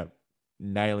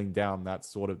nailing down that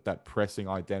sort of that pressing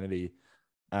identity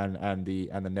and the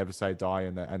never say die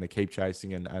and the keep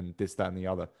chasing and this, that, and the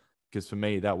other. Because for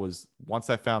me, that was, once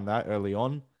they found that early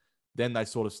on, then they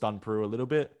sort of stunned Peru a little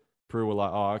bit. Peru were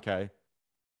like, oh, okay,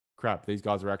 crap, these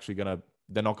guys are actually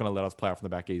they're not gonna let us play out from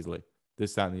the back easily.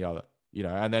 This, that, and the other.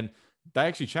 And then they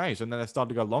actually changed, and then they started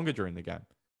to go longer during the game,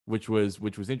 which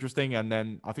was interesting. And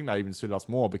then I think that even suited us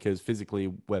more because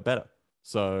physically we're better.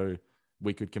 So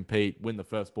we could compete, win the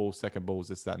first ball, second balls,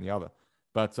 this, that, and the other.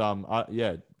 But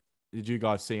yeah, did you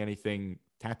guys see anything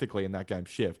tactically in that game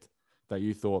shift that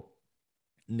you thought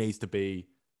needs to be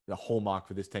the hallmark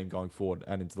for this team going forward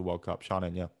and into the World Cup? Sha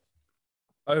Nen, yeah.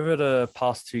 Over the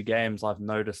past 2 games, I've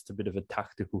noticed a bit of a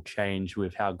tactical change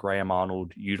with how Graham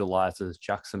Arnold utilizes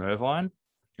Jackson Irvine.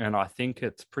 And I think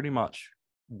it's pretty much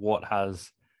what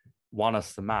has won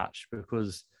us the match,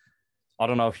 because I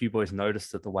don't know if you boys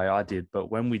noticed it the way I did, but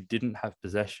when we didn't have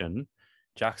possession,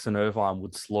 Jackson Irvine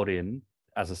would slot in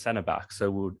as a centre back.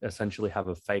 So we would essentially have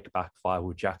a fake back five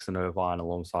with Jackson Irvine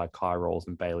alongside Kai Rolls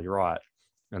and Bailey Wright.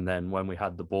 And then when we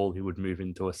had the ball, he would move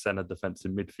into a centre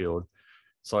defensive midfield.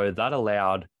 So that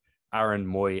allowed Aaron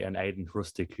Moy and Aiden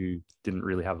Rustic, who didn't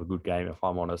really have a good game, if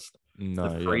I'm honest,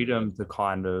 the freedom to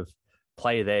kind of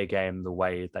play their game the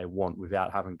way they want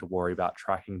without having to worry about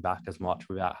tracking back as much,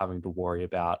 without having to worry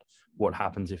about what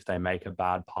happens if they make a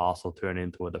bad pass or turn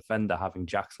into a defender, having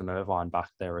Jackson Irvine back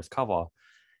there as cover.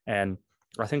 And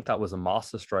I think that was a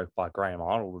masterstroke by Graham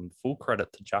Arnold, and full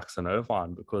credit to Jackson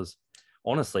Irvine, because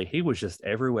honestly, he was just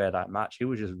everywhere that match. He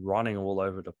was just running all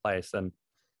over the place. And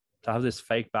to have this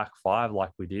fake back five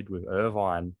like we did with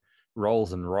Irvine,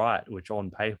 Rolls and Wright, which on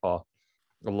paper,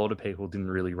 a lot of people didn't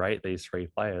really rate these 3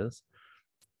 players.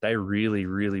 They really,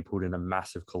 really put in a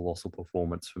massive, colossal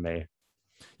performance for me.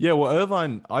 Yeah, well,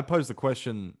 Irvine, I posed the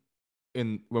question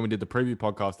when we did the preview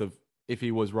podcast of if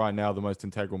he was right now the most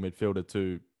integral midfielder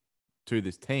to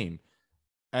this team.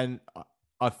 And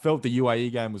I felt the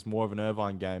UAE game was more of an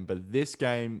Irvine game, but this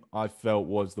game I felt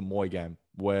was the Moy game,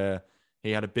 where he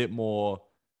had a bit more.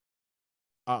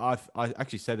 I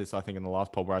actually said this, I think, in the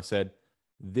last pod, where I said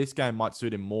this game might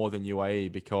suit him more than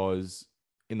UAE, because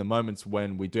in the moments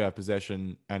when we do have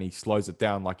possession and he slows it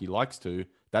down like he likes to,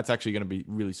 that's actually going to be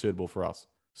really suitable for us.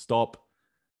 Stop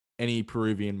any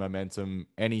Peruvian momentum,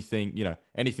 anything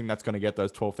that's going to get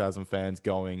those 12,000 fans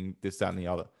going, this, that, and the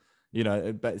other.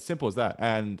 But simple as that.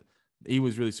 And he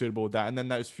was really suitable with that. And then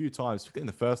those few times in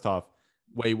the first half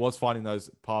where he was finding those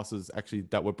passes actually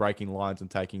that were breaking lines and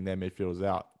taking their midfielders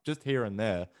out, just here and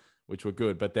there, which were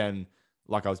good. But then,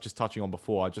 like I was just touching on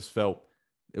before, I just felt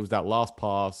it was that last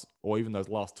pass, or even those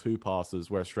last 2 passes,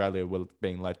 where Australia were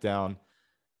being let down.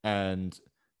 And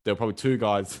there were probably 2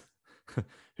 guys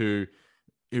who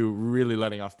were really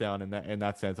letting us down in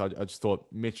that sense. I just thought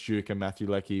Mitch Duke and Matthew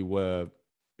Leckie were,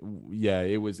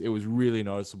 it was really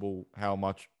noticeable how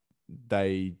much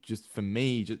they just, for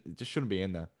me, just shouldn't be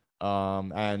in there.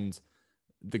 And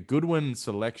the Goodwin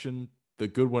selection, the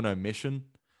Goodwin omission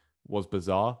was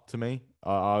bizarre to me.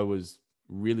 I was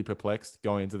really perplexed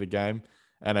going into the game,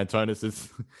 and Antonis is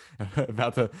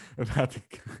about to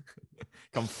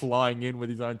come flying in with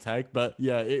his own take. But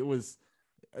yeah, it was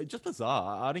just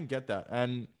bizarre. I didn't get that.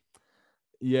 And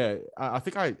yeah, I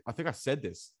think I said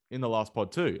this in the last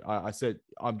pod too. I said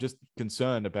I'm just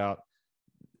concerned about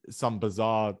some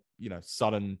bizarre,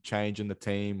 sudden change in the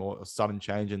team, or a sudden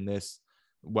change in this,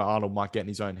 where Arnold might get in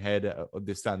his own head of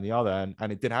this, that, and the other.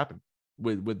 And it did happen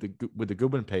with the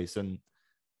Goodwin piece. And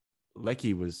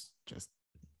Leckie was just,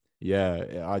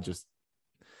 I just,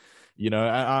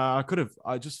 I could have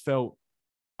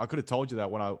told you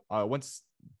that when I went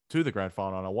to the grand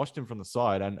final and I watched him from the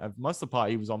side, and most of the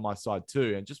part he was on my side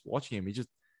too. And just watching him, he just,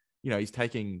 he's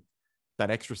taking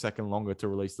that extra second longer to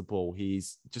release the ball.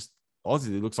 He's just,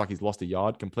 honestly, it looks like he's lost a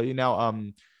yard completely. Now,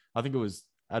 I think it was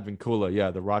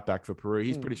Advincula, the right back for Peru.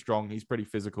 He's pretty strong. He's pretty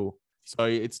physical. So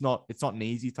it's not an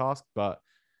easy task, but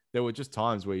there were just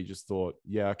times where you just thought,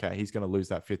 okay, he's going to lose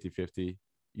that 50-50.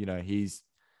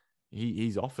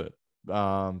 He's off it.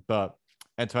 But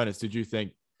Antonis, did you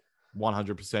think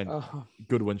 100%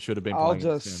 Goodwin should have been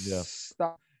playing?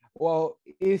 Well,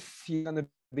 if you're going to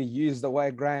be used the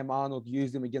way Graham Arnold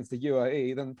used him against the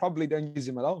UAE, then probably don't use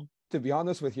him at all, to be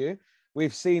honest with you.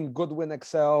 We've seen Goodwin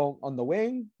excel on the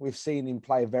wing. We've seen him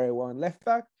play very well in left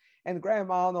back. And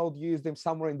Graham Arnold used him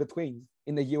somewhere in between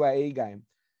in the UAE game,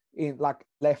 in like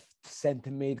left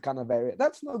centre mid kind of area.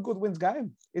 That's not Goodwin's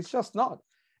game. It's just not.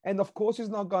 And of course, he's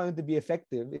not going to be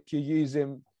effective if you use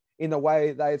him in a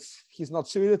way that he's not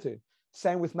suited to.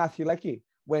 Same with Matthew Leckie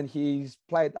when he's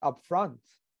played up front.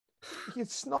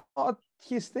 It's not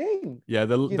his thing. Yeah,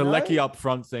 the Leckie up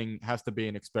front thing has to be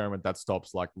an experiment that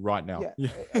stops like right now.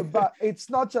 Yeah. But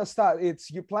it's not just that. It's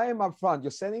you play him up front,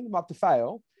 you're setting him up to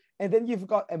fail, and then you've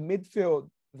got a midfield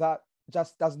that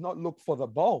just does not look for the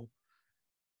ball,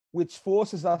 which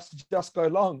forces us to just go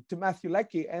long to Matthew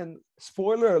Leckie. And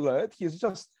spoiler alert, he's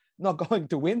just not going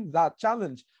to win that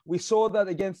challenge. We saw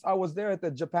that I was there at the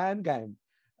Japan game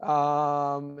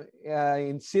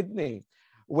in Sydney,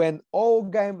 when all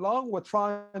game long we're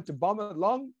trying to bomb it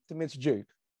long to Mitch Duke.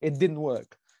 It didn't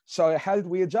work. So how did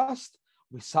we adjust?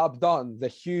 We subbed on the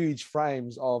huge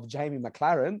frames of Jamie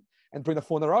McLaren and Bruno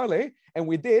Fornaroli, and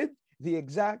we did the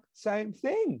exact same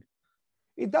thing.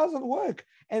 It doesn't work.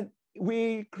 And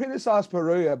we criticized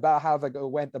Peru about how they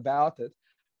went about it.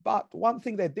 But one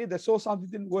thing they did, they saw something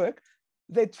didn't work.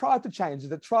 They tried to change it.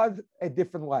 They tried a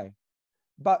different way.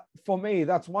 But for me,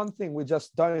 that's one thing we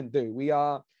just don't do. We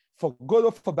are, for good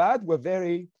or for bad, we're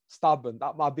very stubborn.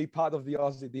 That might be part of the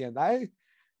Aussie DNA,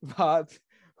 but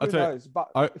who knows?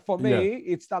 But for me,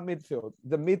 it's the midfield.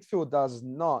 The midfield does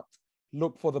not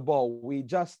look for the ball. We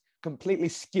just completely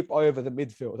skip over the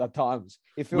midfield at times.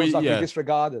 It feels like we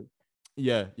disregarded.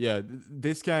 Yeah.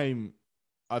 This game,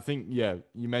 I think, you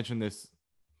mentioned this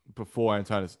before,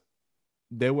 Antonis.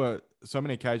 There were so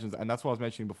many occasions, and that's what I was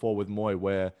mentioning before with Moy,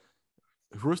 where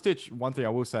Hrustic, one thing I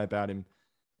will say about him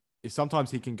is sometimes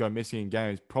he can go missing in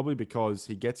games, probably because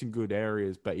he gets in good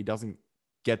areas, but he doesn't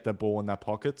get the ball in their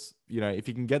pockets. You know, if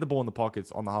he can get the ball in the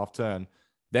pockets on the half turn,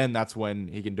 then that's when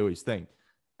he can do his thing.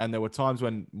 And there were times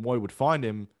when Moy would find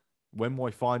him. When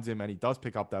Moy finds him and he does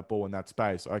pick up that ball in that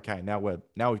space, okay, now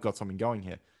we've got something going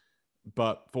here.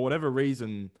 But for whatever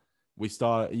reason,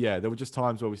 there were just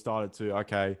times where we started to,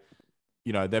 okay,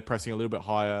 you know, they're pressing a little bit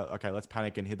higher. Okay, let's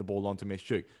panic and hit the ball onto Mitch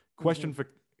Duke. Question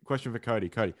for Cody.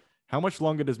 Cody, how much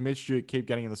longer does Mitch Duke keep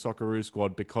getting in the Socceroos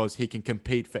squad because he can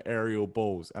compete for aerial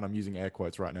balls? And I'm using air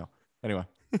quotes right now. Anyway.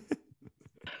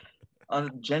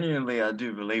 Genuinely, I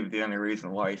do believe the only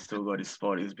reason why he's still got his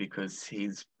spot is because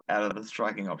he's, out of the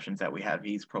striking options that we have,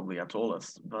 he's probably our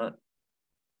tallest. But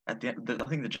at the end, I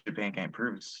think the Japan game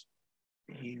proves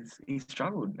he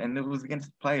struggled, and it was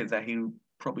against players that he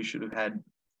probably should have had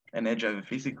an edge over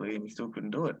physically, and he still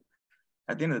couldn't do it.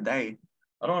 At the end of the day,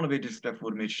 I don't want to be disrespectful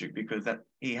to Mitchuk because that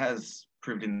he has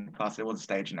proved in the past there was a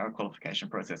stage in our qualification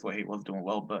process where he was doing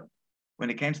well, but when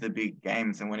it came to the big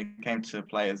games and when it came to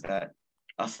players that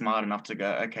are smart enough to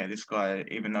go, okay, this guy,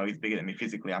 even though he's bigger than me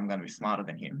physically, I'm going to be smarter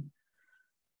than him,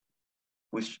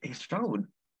 he struggled.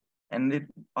 And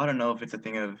I don't know if it's a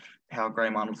thing of how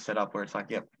Graham Arnold's set up where it's like,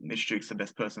 yep, Mitch Duke's the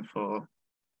best person for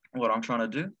what I'm trying to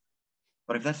do.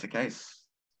 But if that's the case,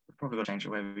 we've probably got to change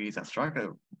the way we use that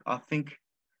striker. I think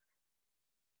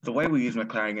the way we used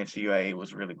McLaren against the UAE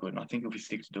was really good. And I think if we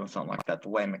stick to doing something like that, the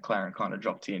way McLaren kind of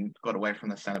dropped in, got away from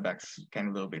the centre-backs, came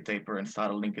a little bit deeper and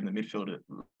started linking the midfield,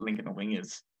 linking the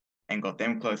wingers and got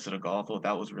them closer to goal, I thought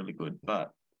that was really good.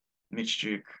 But Mitch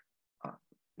Duke,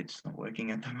 it's not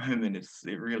working at the moment.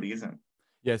 It really isn't.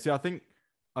 Yeah, see, I think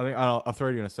I'll throw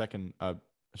you in a second,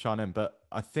 Sha Nen, but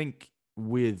I think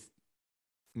with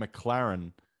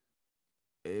McLaren,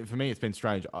 for me, it's been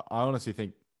strange. I honestly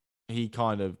think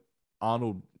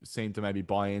Arnold seemed to maybe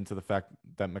buy into the fact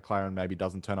that McLaren maybe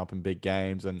doesn't turn up in big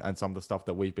games and some of the stuff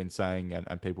that we've been saying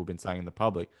and people have been saying in the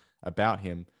public about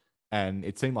him. And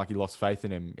it seemed like he lost faith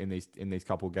in him in these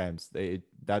couple of games.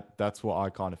 That's what I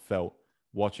kind of felt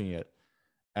watching it.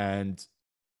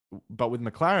 But with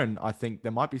McLaren, I think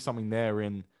there might be something there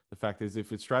in the fact is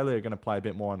if Australia are going to play a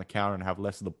bit more on the counter and have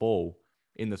less of the ball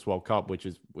in this World Cup, which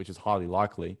is highly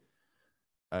likely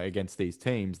against these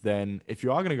teams, then if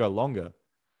you are going to go longer,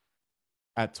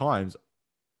 at times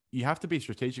you have to be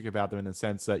strategic about them in the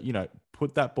sense that, you know,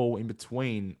 put that ball in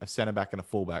between a centre back and a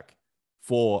fullback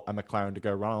for a McLaren to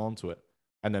go run onto it,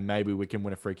 and then maybe we can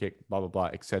win a free kick, blah blah blah,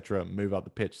 etc. Move up the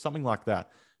pitch, something like that.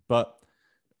 But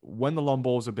when the long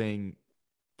balls are being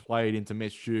played into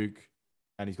Mitch Duke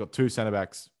and he's got two centre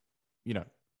backs, you know,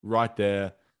 right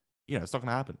there, you know, it's not going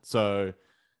to happen. So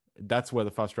that's where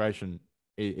the frustration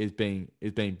is being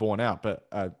borne out. But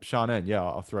Sha Nen,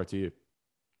 I'll throw it to you.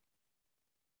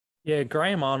 Yeah,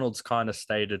 Graham Arnold's kind of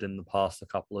stated in the past a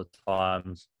couple of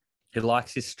times, he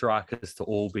likes his strikers to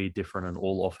all be different and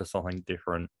all offer something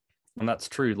different. And that's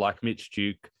true. Like Mitch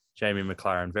Duke, Jamie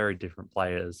McLaren, very different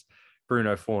players.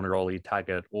 Bruno Fornaroli,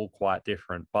 Taggart, all quite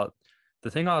different. But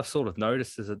the thing I've sort of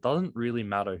noticed is it doesn't really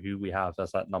matter who we have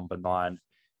as that number 9,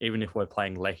 even if we're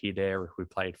playing Leckie there, if we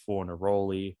played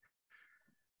Fornaroli.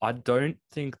 I don't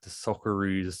think the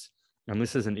Socceroos, and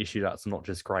this is an issue that's not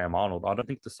just Graham Arnold, I don't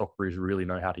think the Socceroos really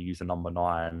know how to use a number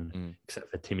 9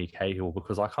 except for Timmy Cahill,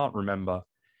 because I can't remember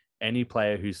any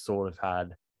player who's sort of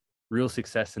had real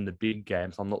success in the big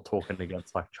games. I'm not talking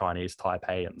against like Chinese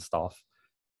Taipei and stuff,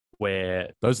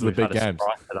 where those are the big games.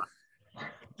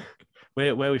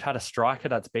 Where we've had a striker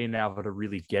that's been able to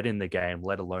really get in the game,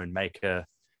 let alone make a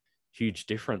huge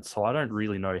difference. So I don't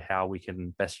really know how we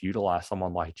can best utilize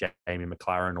someone like Jamie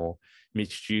McLaren or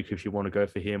Mitch Duke if you want to go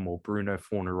for him, or Bruno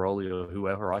Fornaroli or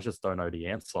whoever. I just don't know the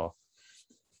answer.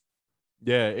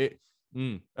 Yeah, that's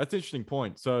an interesting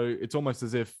point. So it's almost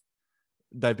as if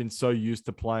they've been so used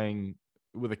to playing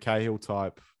with a Cahill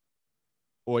type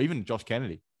or even Josh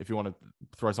Kennedy, if you want to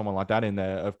throw someone like that in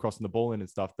there of crossing the ball in and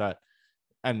stuff. That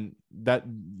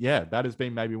has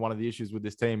been maybe one of the issues with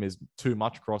this team is too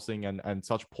much crossing and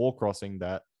such poor crossing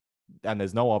and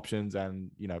there's no options,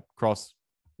 and cross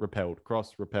repelled,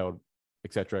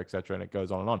 etc., and it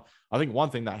goes on and on. I think one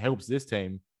thing that helps this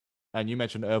team, and you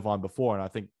mentioned Irvine before, and I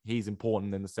think he's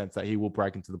important in the sense that he will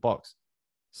break into the box.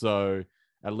 So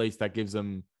at least that gives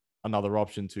them another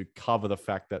option to cover the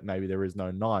fact that maybe there is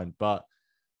no 9. But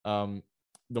the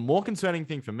more concerning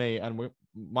thing for me, and we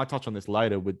might touch on this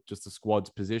later with just the squad's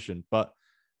position, but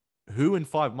who in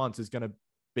 5 months is going to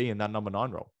be in that number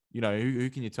 9 role? Who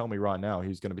can you tell me right now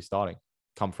who's going to be starting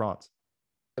come France?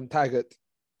 And Taggart.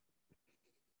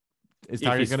 Is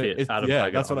Taggart going to? Yeah,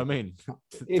 that's what I mean.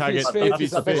 If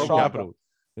he's a fit capital.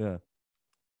 Yeah.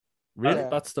 Really?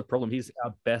 That's the problem. He's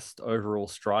our best overall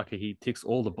striker. He ticks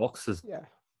all the boxes. Yeah.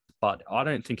 But I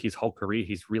don't think his whole career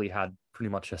he's really had pretty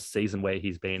much a season where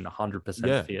he's been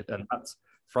 100% fit. And that's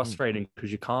frustrating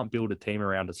because you can't build a team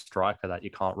around a striker that you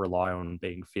can't rely on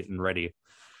being fit and ready.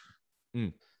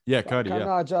 Yeah, Cody. Can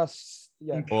I just...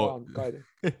 Yeah, Cody.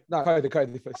 No,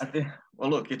 Cody first. Well,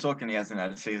 look, you're talking he hasn't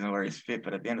had a season where he's fit,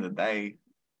 but at the end of the day,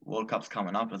 World Cup's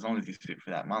coming up. As long as he's fit for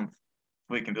that month,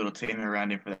 we can build a team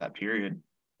around him for that period.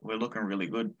 We're looking really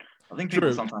good. I think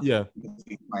people sometimes because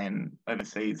he's playing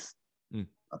overseas,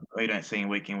 we don't see him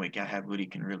week in, week out how good he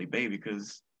can really be,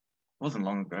 because it wasn't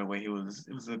long ago where he won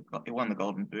the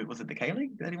Golden Boot. Was it the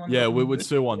K-League that he won? Yeah, with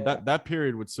Suwon. Yeah. That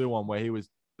period with Suwon where he was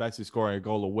basically scoring a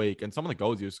goal a week, and some of the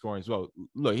goals he was scoring as well.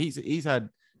 Look, he's had,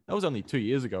 that was only 2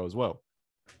 years ago as well,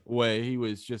 where he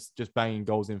was just banging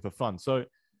goals in for fun. So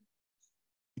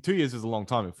 2 years is a long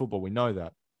time in football. We know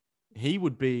that. He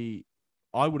would be,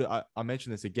 I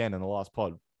mentioned this again in the last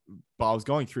pod, but I was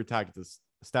going through Taggart's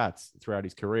stats throughout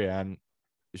his career, and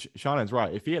Sha Nen's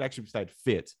right. If he had actually stayed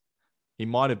fit, he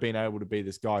might have been able to be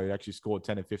this guy who actually scored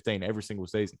 10 and 15 every single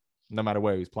season, no matter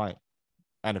where he was playing.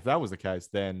 And if that was the case,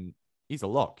 then he's a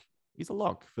lock. He's a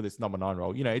lock for this number 9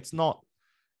 role. It's not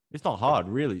hard,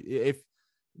 really. If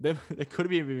there could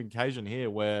be an occasion here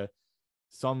where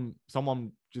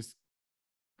someone just,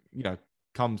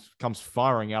 comes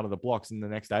firing out of the blocks in the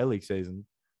next A-League season,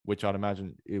 which I'd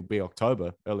imagine it'll be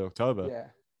early October,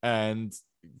 and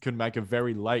could make a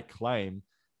very late claim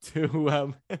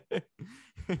to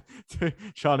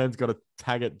Sha Nen's got a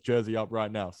Taggart jersey up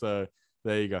right now. So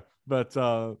there you go. But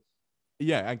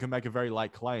and can make a very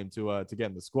late claim to get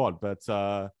in the squad.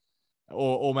 But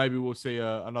or maybe we'll see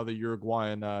another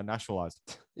Uruguayan nationalized.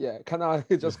 Yeah, can I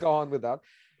just go on with that?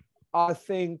 I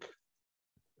think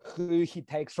who he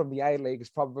takes from the A-League is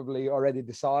probably already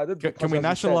decided. Can we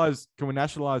nationalize? Can we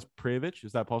nationalize Prijovic?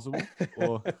 Is that possible?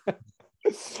 Or...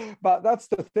 But that's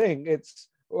the thing.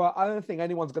 I don't think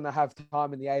anyone's going to have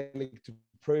time in the A-League to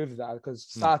prove that, because it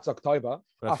starts October.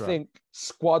 I think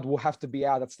squad will have to be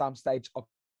out at some stage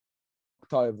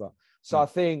October. So I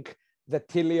think the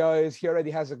Tilios, he already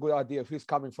has a good idea of who's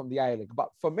coming from the A-League. But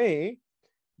for me,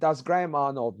 does Graham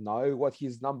Arnold know what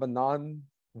his number 9,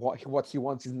 what he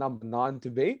wants his number 9 to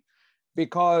be?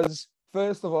 Because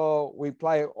first of all, we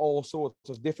play all sorts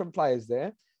of different players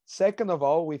there. Second of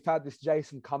all, we've had this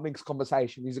Jason Cummings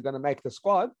conversation. Is he going to make the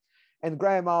squad? And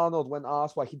Graham Arnold, when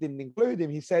asked why he didn't include him,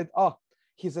 he said,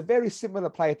 he's a very similar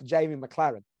player to Jamie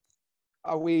McLaren.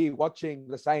 Are we watching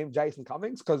the same Jason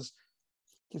Cummings? Because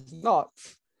he's not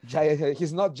Jamie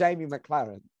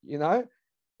McLaren,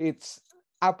 It's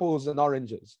apples and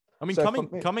oranges. I mean,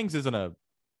 Cummings he's not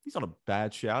a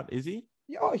bad shout, is he?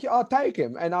 Yeah, I'll take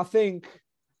him. And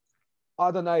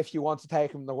I don't know if he wants to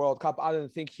take him in the World Cup. I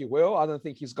don't think he will. I don't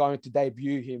think he's going to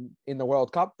debut him in the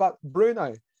World Cup. But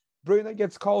Bruno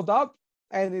gets called up,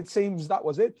 and it seems that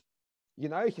was it.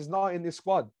 He's not in this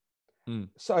squad.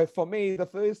 So for me, the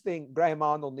first thing Graham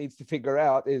Arnold needs to figure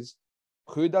out is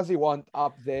who does he want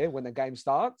up there when the game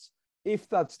starts? If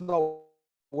that's not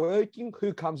working,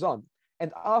 who comes on?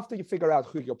 And after you figure out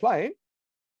who you're playing,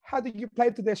 how do you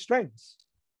play to their strengths?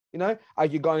 Are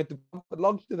you going to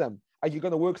belong to them? Are you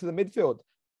going to work to the midfield?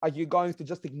 Are you going to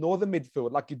just ignore the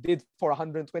midfield like you did for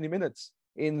 120 minutes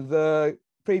in the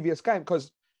previous game? Because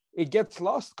it gets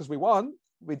lost because we won.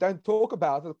 We don't talk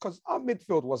about it because our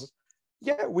midfield was,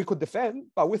 we could defend,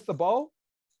 but with the ball,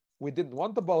 we didn't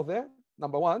want the ball there,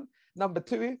 number one. Number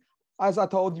two, as I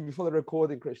told you before the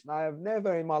recording, Christian, I have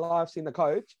never in my life seen a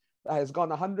coach that has gone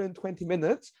 120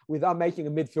 minutes without making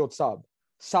a midfield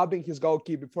subbing his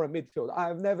goalkeeper for a midfield. I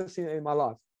have never seen it in my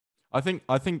life. I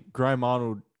think Graham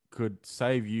Arnold could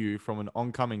save you from an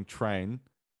oncoming train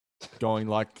going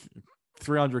like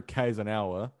 300 k's an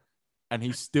hour, and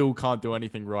he still can't do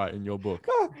anything right in your book.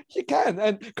 No, he can,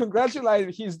 and congratulate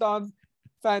him. He's done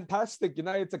fantastic. You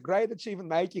know, it's a great achievement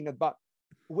making it. But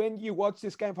when you watch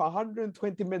this game for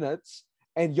 120 minutes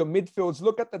and your midfields,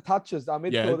 look at the touches our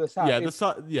midfielders have.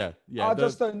 I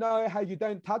just don't know how you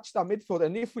don't touch the midfield.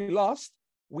 And if we lost,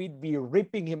 we'd be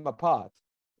ripping him apart.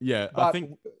 Yeah, but I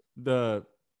think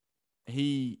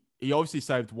he obviously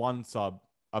saved one sub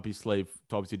up his sleeve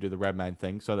to obviously do the red man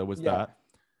thing. So there was that.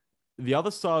 The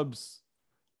other subs,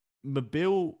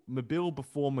 Mobile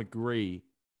before McGree,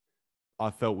 I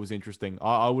felt was interesting.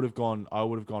 I would have gone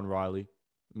Riley,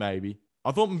 maybe.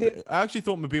 I actually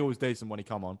thought Mobile was decent when he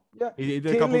come on. Yeah, he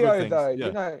did a couple of good things. Though, yeah.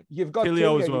 You know, you've got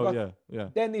Tilio as well. Yeah.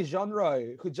 Dennis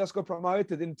Jonro, who just got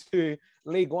promoted into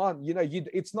League One. You know,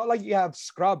 it's not like you have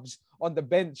scrubs on the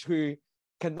bench who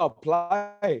cannot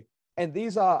play. And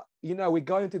these are, you know, we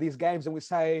go into these games and we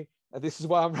say, this is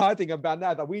what I'm writing about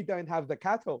now, that we don't have the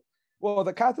cattle. Well,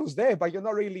 the cattle's there, but you're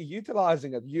not really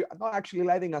utilizing it. You're not actually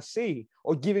letting us see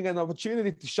or giving an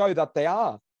opportunity to show that they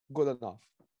are good enough.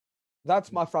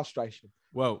 That's my frustration.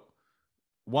 Well,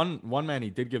 one man he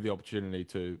did give the opportunity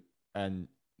to, and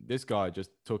this guy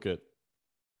just took it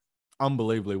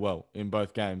unbelievably well in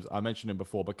both games. I mentioned him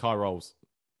before, but Kai Rolls.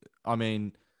 I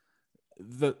mean,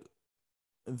 the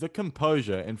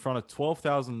composure in front of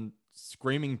 12,000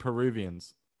 screaming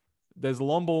Peruvians. There's a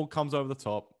long ball comes over the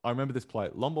top. I remember this play.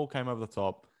 Long ball came over the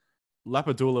top.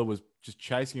 Lapadula was just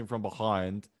chasing him from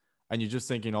behind, and you're just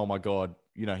thinking, oh my God,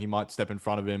 you know, he might step in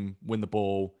front of him, win the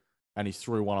ball, and he's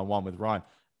through one-on-one with Ryan.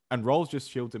 And Rolls just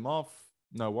shields him off.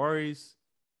 No worries.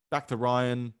 Back to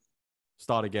Ryan.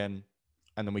 Start again.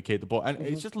 And then we keep the ball. And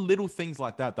it's just little things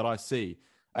like that I see.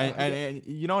 And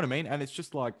you know what I mean? And it's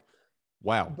just like,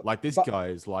 wow. Like this guy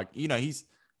is like, you know, he's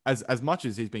as much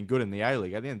as he's been good in the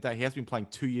A-League, at the end of the day, he has been playing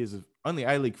 2 years of only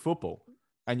A-League football.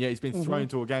 And yet he's been thrown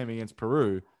into a game against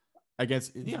Peru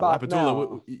against, you know,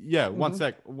 Lapadula. Yeah, one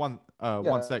sec,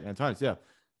 Antonis, yeah.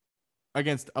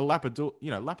 Against a Lapadula,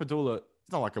 you know, Lapadula,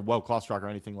 it's not like a world-class striker or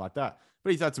anything like that,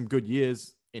 but he's had some good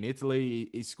years in Italy.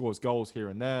 He scores goals here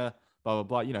and there, blah, blah,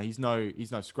 blah. You know, he's no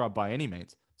scrub by any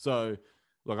means. So,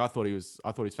 look, I thought he's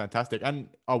fantastic. And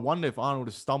I wonder if Arnold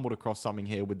has stumbled across something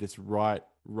here with this Wright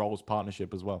Rolls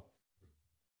partnership as well.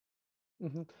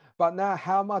 But now,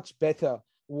 how much better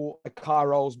will Kai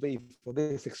Rolls be for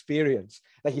this experience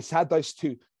that he's had those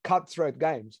two cutthroat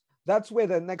games? That's where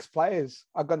the next players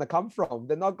are going to come from.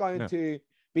 They're not going to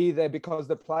be there because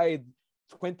they played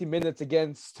 20 minutes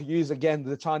against, to use again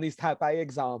the Chinese Taipei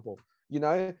example. You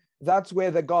know, that's where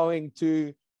they're going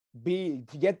to be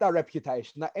to get that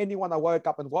reputation. Now, anyone I woke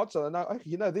up and watched, I know, oh,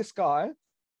 you know, this guy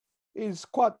is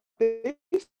quite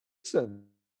decent.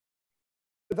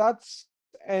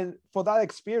 And for that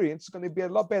experience, it's going to be a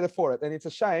lot better for it. And it's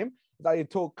a shame that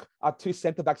it took our two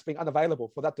centre backs being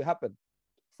unavailable for that to happen,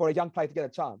 for a young player to get a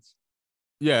chance.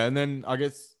 Yeah, and then I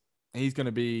guess he's going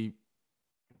to be,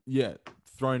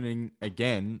 thrown in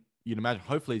again. You'd imagine,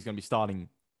 hopefully he's going to be starting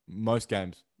most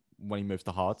games when he moves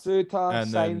to Hearts. Suter and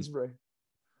Sainsbury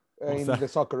in the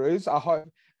Socceroos. I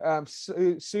hope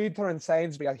Suter and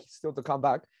Sainsbury are still to come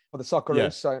back for the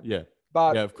Socceroos.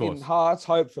 But of course. In Hearts,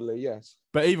 hopefully, yes.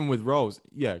 But even with Rolls,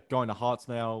 going to Hearts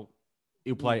now,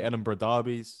 he'll play Edinburgh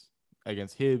derbies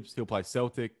against Hibs. He'll play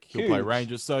Celtic. He'll play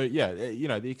Rangers. So, you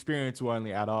know, the experience will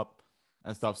only add up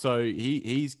and stuff. So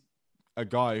he's a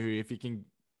guy who, if he can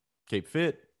keep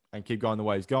fit and keep going the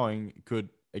way he's going, could,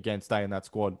 again, stay in that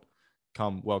squad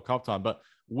come World Cup time. But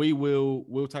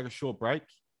we'll take a short break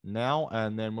now.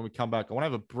 And then when we come back, I want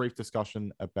to have a brief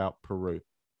discussion about Peru.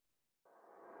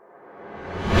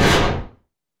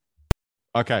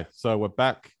 Okay, so we're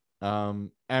back,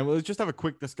 and we'll just have a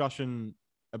quick discussion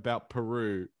about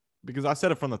Peru, because I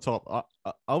said it from the top.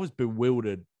 I was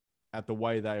bewildered at the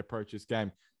way they approach this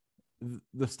game.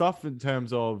 The stuff in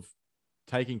terms of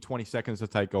taking 20 seconds to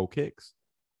take goal kicks,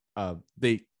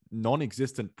 the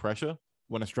non-existent pressure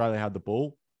when Australia had the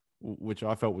ball, which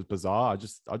I felt was bizarre.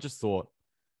 I just thought,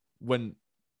 when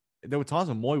there were times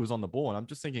when Moy was on the ball, and I'm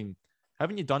just thinking,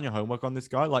 haven't you done your homework on this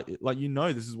guy? Like you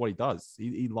know, this is what he does.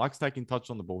 He likes taking touch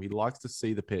on the ball. He likes to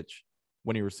see the pitch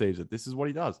when he receives it. This is what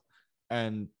he does.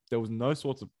 And there was no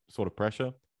sort of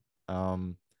pressure.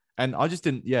 And I just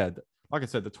didn't, like I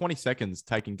said, the 20 seconds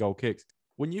taking goal kicks,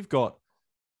 when you're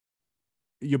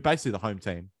basically the home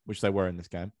team, which they were in this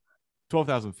game,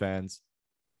 12,000 fans,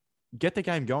 get the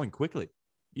game going quickly.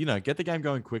 You know, get the game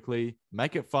going quickly,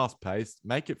 make it fast paced,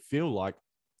 make it feel like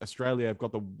Australia have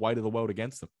got the weight of the world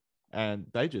against them. And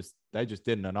they just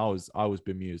didn't, and I was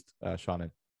bemused, Sha Nen.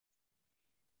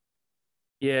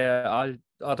 Yeah,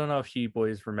 I don't know if you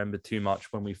boys remember too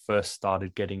much when we first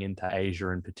started getting into Asia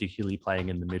and particularly playing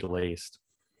in the Middle East.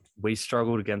 We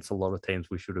struggled against a lot of teams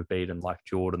we should have beaten, like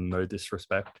Jordan, no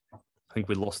disrespect. I think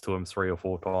we lost to them 3 or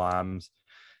 4 times.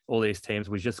 All these teams,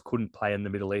 we just couldn't play in the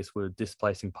Middle East. We were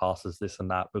displacing passes, this and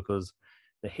that, because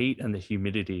the heat and the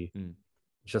humidity is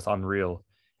just unreal.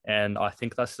 And I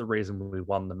think that's the reason we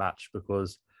won the match,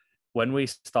 because when we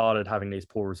started having these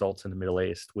poor results in the Middle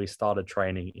East, we started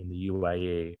training in the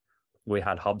UAE. We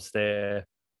had hubs there.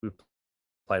 We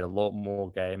played a lot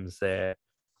more games there.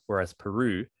 Whereas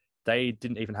Peru, they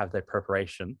didn't even have their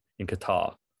preparation in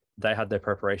Qatar. They had their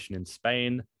preparation in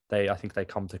Spain. I think they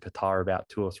come to Qatar about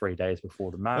 2 or 3 days before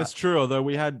the match. That's true. Although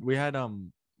we had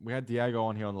Diego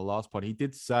on here on the last pod. He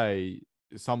did say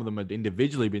some of them had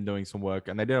individually been doing some work,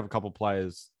 and they did have a couple of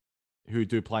players who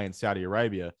do play in Saudi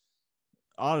Arabia.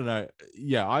 I don't know.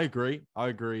 Yeah, I agree.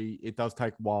 It does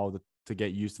take a while to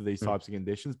get used to these types of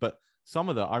conditions, but some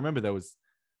of I remember couldn't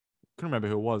remember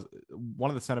who it was. One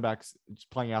of the centre backs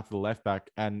just playing out to the left back,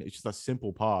 and it's just a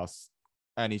simple pass,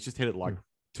 and he's just hit it like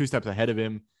 2 steps ahead of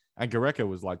him. And Gareca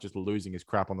was like just losing his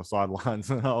crap on the sidelines.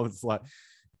 And I was like,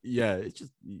 yeah, it's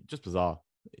just bizarre.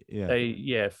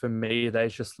 Yeah. For me, they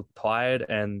just looked tired.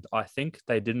 And I think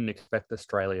they didn't expect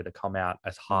Australia to come out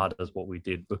as hard as what we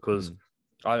did, because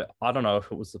I don't know if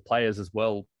it was the players as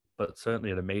well, but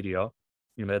certainly the media,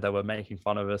 they were making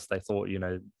fun of us. They thought,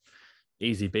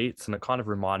 easy beats. And it kind of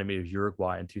reminded me of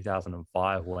Uruguay in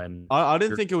 2005 when I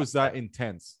didn't think it was that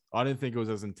intense. I didn't think it was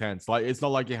as intense. Like, it's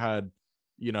not like you had,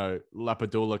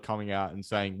 Lapadula coming out and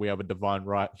saying we have a divine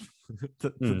right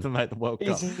to make the World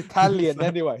Cup. He's Italian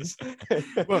anyways.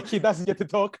 Well, he doesn't get to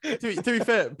talk. To be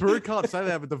fair, Peru can't say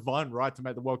they have a divine right to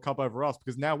make the World Cup over us,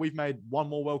 because now we've made one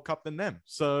more World Cup than them.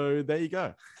 So there you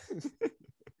go.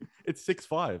 It's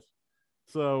 6-5.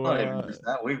 So not even just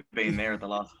that. We've been there at the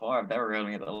last 5. They were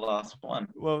only at the last 1.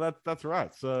 Well, that's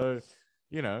right. So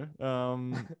I've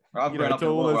grown up in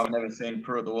the world. I've never seen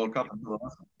Peru at the World Cup until the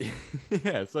last one.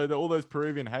 Yeah, so all those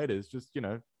Peruvian haters just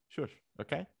shush,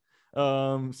 okay.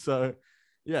 So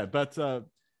yeah, but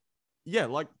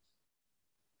like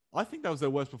I think that was their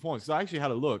worst performance. So I actually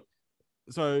had a look.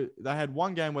 So they had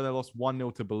one game where they lost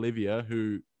 1-0 to Bolivia,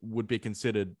 who would be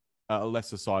considered a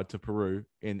lesser side to Peru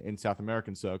in South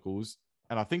American circles,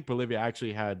 and I think Bolivia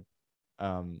actually had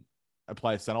a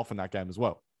player sent off in that game as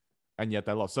well, and yet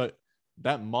they lost. So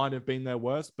that might have been their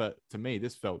worst, but to me,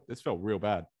 this felt real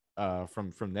bad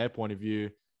from their point of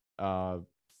view.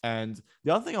 And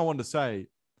the other thing I wanted to say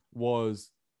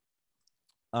was,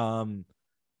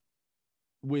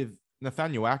 with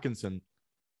Nathaniel Atkinson.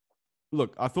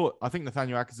 Look, I think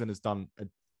Nathaniel Atkinson has done a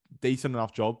decent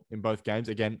enough job in both games.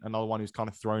 Again, another one who's kind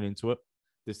of thrown into it,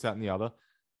 this, that, and the other.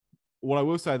 What I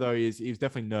will say though is he was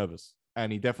definitely nervous,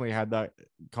 and he definitely had that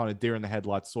kind of deer in the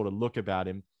headlights sort of look about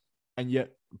him. And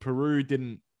yet Peru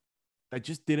didn't.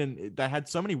 They had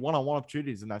so many one-on-one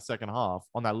opportunities in that second half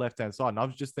on that left-hand side. And I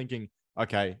was just thinking,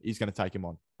 okay, he's going to take him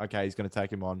on. Okay, he's going to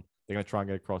take him on. They're going to try and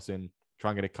get a cross in,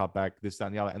 try and get a cut back, this, that,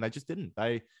 and the other. And they just didn't.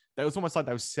 They was almost like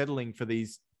they were settling for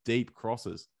these deep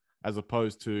crosses, as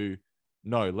opposed to,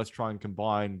 no, let's try and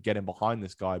combine, get him behind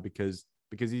this guy because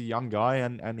he's a young guy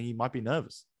and he might be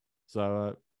nervous.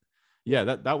 So, yeah,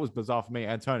 that was bizarre for me.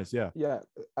 Antonis, yeah. Yeah,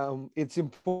 it's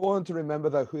important to remember,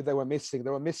 though, who they were missing. They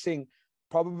were missing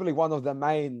probably one of the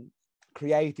main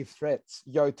creative threats,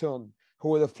 Yotun, who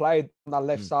would have played on the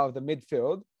left side of the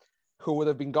midfield, who would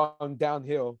have been going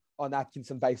downhill on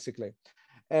Atkinson, basically.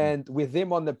 And with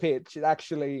him on the pitch, it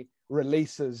actually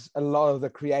releases a lot of the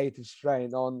creative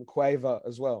strain on Cueva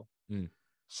as well.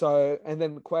 So, and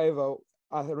then Cueva,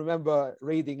 I remember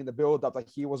reading in the build-up that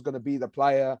he was going to be the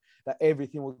player, that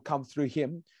everything would come through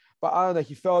him. But I don't know,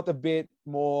 he felt a bit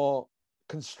more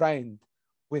constrained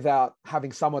without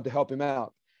having someone to help him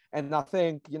out. And I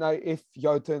think, if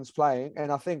Yotun's playing,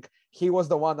 and I think he was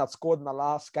the one that scored in the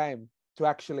last game to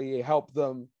actually help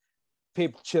them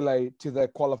pip Chile to the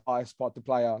qualifier spot to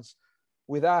play us.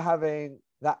 Without having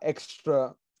that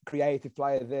extra creative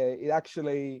player there, it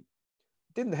actually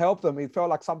didn't help them. It felt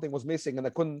like something was missing, and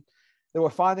they were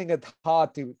finding it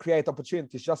hard to create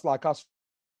opportunities, just like us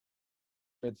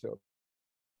midfield.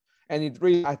 And it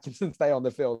really Atkinson stay on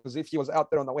the field, because if he was out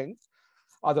there on the wing,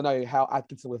 I don't know how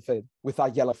Atkinson would fit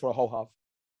without yellow for a whole half.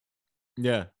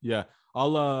 Yeah.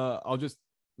 I'll just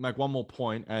make one more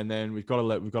point, and then we've got to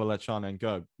let Sha Nen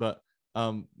go. But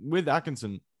with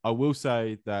Atkinson, I will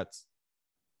say that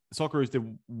Socceroos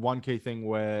did one key thing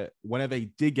where whenever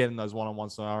he did get in those one-on-one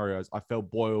scenarios, I felt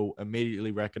Boyle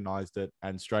immediately recognized it,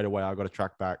 and straight away I got to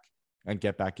track back and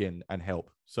get back in and help.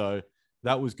 So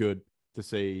that was good to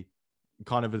see,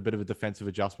 kind of a bit of a defensive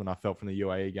adjustment I felt from the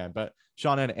UAE game. But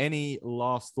Sha Nen, any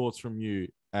last thoughts from you,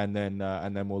 and then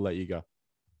we'll let you go.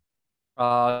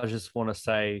 I just want to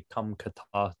say, come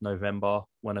Qatar, November,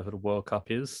 whenever the World Cup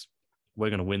is, we're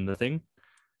going to win the thing.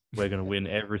 We're going to win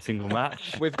every single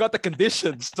match. We've got the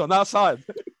conditions on our side.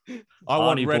 I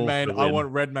want Arnie Ball Redmayne. for the I win. want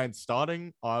Redmayne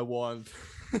starting. I want.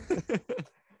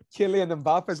 Kylian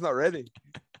Mbappe's not ready.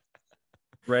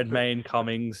 Redmayne,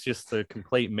 Cummings, just a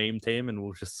complete meme team, and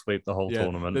we'll just sweep the whole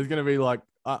tournament. There's gonna be like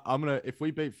if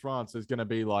we beat France, there's gonna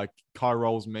be like Kai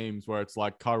Rolls memes where it's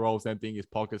like Kai Rolls emptying his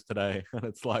pockets today, and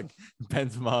it's like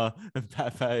Benzema and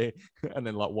Pape, and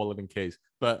then like wallet and keys.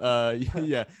 But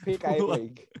yeah, Peak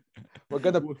A-League. We're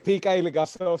gonna peak A-League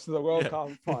ourselves to the World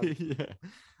Cup. Fine. Yeah.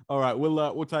 All right,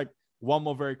 we'll take one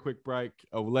more very quick break.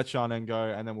 We'll let Sha Nen go,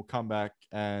 and then we'll come back,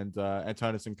 and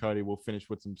Antonis and Cody will finish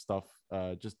with some stuff,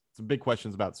 just some big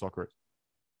questions about Socceroos.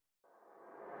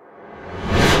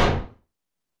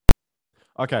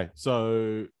 Okay,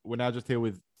 so we're now just here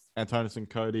with Antonis and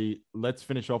Cody. Let's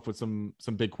finish off with some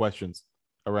big questions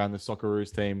around the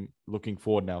Socceroos team looking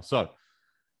forward now. So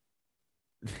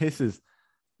this is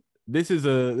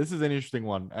an interesting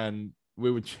one, and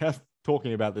we were just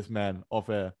talking about this man off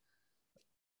air.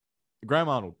 Graham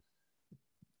Arnold,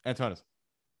 Antonis.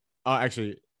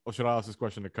 Actually, or should I ask this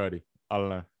question to Cody? I don't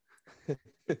know.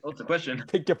 What's the question?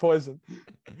 Pick your poison.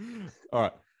 All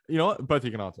right. You know what? Both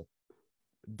you can answer.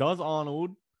 Does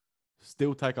Arnold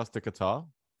still take us to Qatar?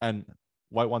 And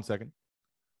wait 1 second.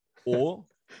 Or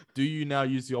do you now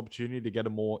use the opportunity to get a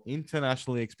more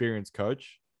internationally experienced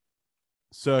coach,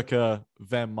 circa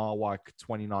Van Marwijk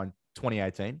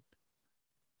 2018,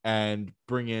 and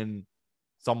bring in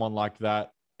someone like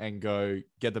that and go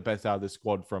get the best out of this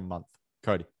squad for a month?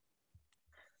 Cody.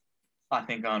 I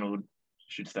think Arnold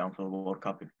should stay on for the World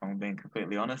Cup, if I'm being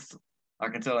completely honest. I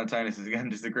can tell Antonis is going to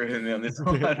disagree with me on this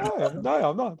one. No,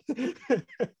 I'm not.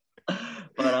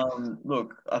 But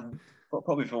look,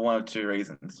 probably for one or two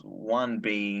reasons. One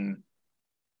being,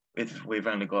 if we've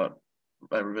only got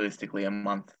realistically a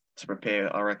month to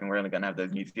prepare, I reckon we're only going to have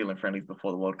those New Zealand friendlies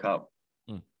before the World Cup.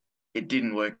 It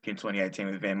didn't work in 2018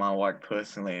 with Van Marwijk.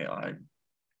 Personally,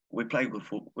 we played good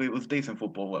football. It was decent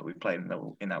football what we played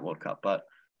in that World Cup, but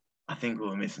I think we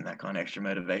were missing that kind of extra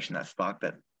motivation, that spark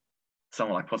that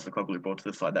someone like Postecoglou brought to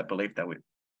the side, that belief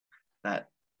that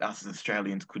us as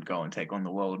Australians could go and take on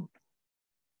the world.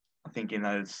 I think in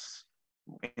that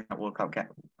World Cup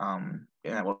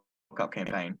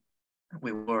campaign,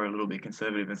 we were a little bit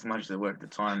conservative. As much as it worked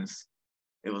at times,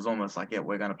 it was almost like, yeah,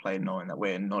 we're going to play knowing that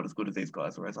we're not as good as these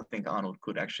guys. Whereas I think Arnold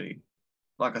could actually,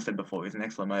 like I said before, he's an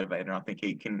excellent motivator. And I think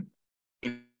he can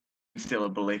instill a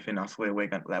belief in us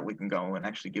that we can go and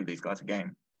actually give these guys a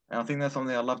game. And I think that's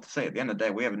something I'd love to see. At the end of the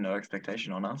day, we have no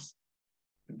expectation on us.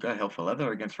 Go hell for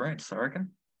leather against France, I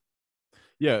reckon.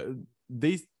 Yeah,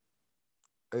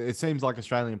 it seems like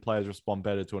Australian players respond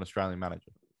better to an Australian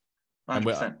manager.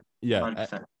 100%. Yeah.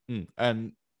 100%.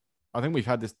 And I think we've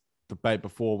had this debate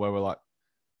before where we're like,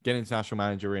 get an international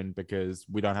manager in because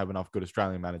we don't have enough good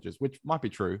Australian managers, which might be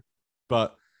true,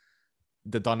 but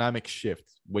the dynamics shift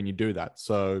when you do that.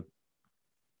 So,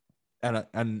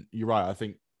 and you're right. I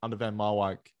think under Van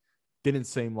Marwijk didn't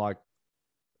seem like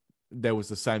there was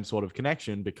the same sort of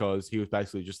connection because he was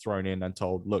basically just thrown in and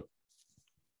told, look,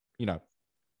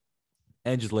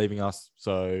 Ange is leaving us,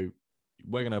 so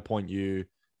we're going to appoint you,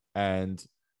 and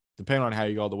depending on how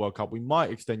you go to the World Cup, we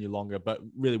might extend you longer, but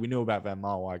really we knew about Van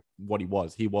Marwijk, what he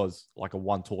was. He was like a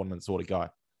one tournament sort of guy.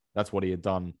 That's what he had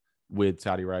done with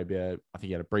Saudi Arabia. I think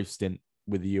he had a brief stint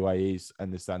with the UAEs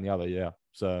and this, that, and the other. Yeah.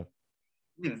 So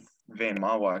with Van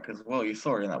Marwijk as well, you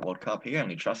saw it in that World Cup. He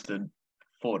only trusted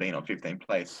 14 or 15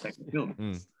 players to take the field.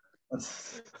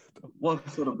 What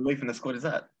sort of belief in the squad is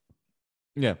that?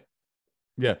 Yeah.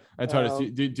 Yeah. And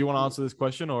Antonis, do you want to answer this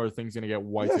question, or are things going to get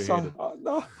way too heated?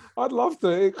 No, I'd love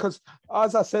to, because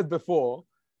as I said before,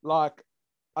 like,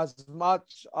 as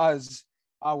much as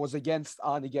I was against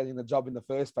Arnie getting the job in the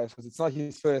first place, because it's not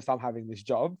his first time having this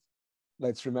job.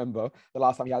 Let's remember the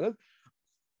last time he had it.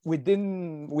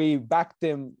 We backed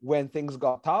him when things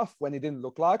got tough, when it didn't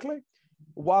look likely.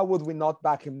 Why would we not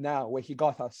back him now where he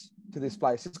got us to this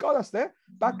place? He's got us there.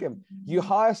 Back him. You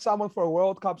hire someone for a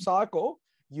World Cup cycle,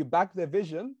 you back their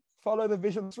vision, follow the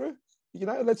vision through.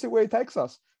 Let's see where it takes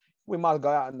us. We might go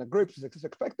out in the groups as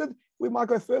expected. We might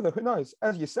go further. Who knows?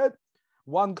 As you said,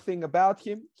 one thing about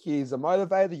him, he's a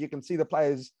motivator. You can see the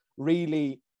players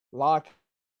really like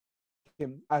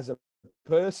him as a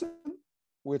person,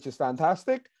 which is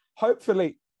fantastic.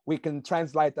 Hopefully, we can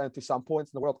translate that to some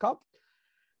points in the World Cup.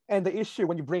 And the issue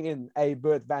when you bring in a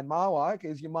Bert Van Marwijk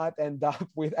is you might end up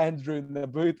with Andrew in the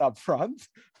boot up front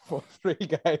for 3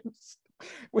 games.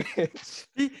 Which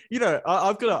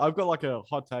I've got like a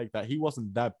hot take that he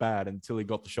wasn't that bad until he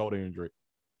got the shoulder injury.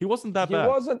 He wasn't that bad.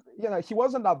 He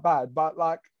wasn't that bad, but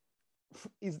like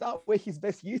is that where he's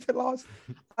best utilized?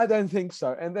 I don't think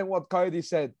so. And then what Cody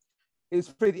said is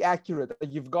pretty accurate.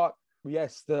 You've got,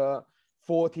 yes, the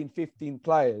 14, 15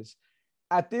 players.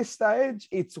 At this stage,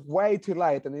 it's way too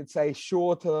late, and it's a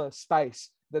shorter space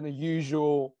than a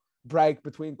usual break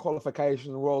between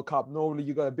qualification and World Cup. Normally,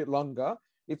 you got a bit longer.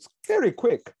 It's very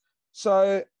quick.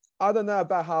 So I don't know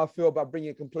about how I feel about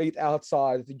bringing a complete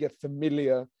outsider to get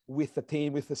familiar with the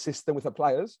team, with the system, with the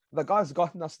players. The guy's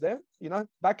gotten us there, you know,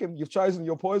 back him. You've chosen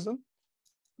your poison.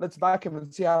 Let's back him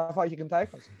and see how far you can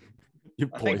take us. You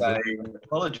I think poison.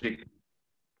 apology.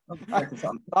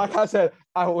 Like I said,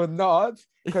 I will not,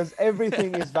 because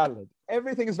everything is valid.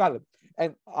 Everything is valid.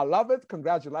 And I love it.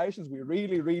 Congratulations. We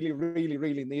really, really, really,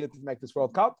 really needed to make this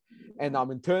World Cup. And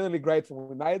I'm internally grateful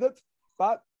we made it.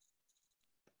 But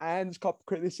Anne's cop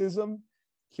criticism,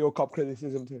 he'll cop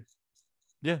criticism too.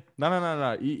 Yeah.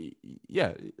 No.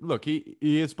 Yeah. Look, he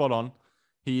is spot on.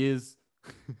 He is.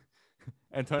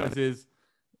 Antonis is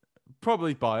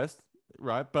probably biased,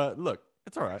 right? But look,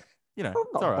 it's all right. You know, I'm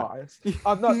it's all not right. biased.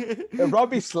 I'm not.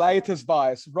 Robbie Slater's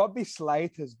biased. Robbie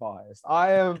Slater's biased.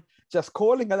 I am just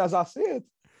calling it as I see it.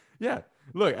 Yeah.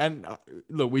 Look, and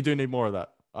look, we do need more of that.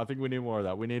 I think we need more of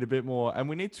that. We need a bit more, and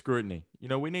we need scrutiny. You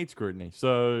know, we need scrutiny.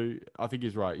 So I think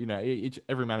he's right. You know,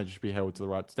 every manager should be held to the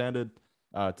right standard,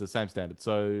 to the same standard.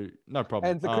 So no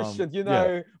problem. And the Christian, you yeah.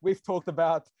 know, we've talked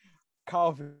about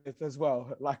Carvin as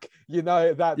well. Like, you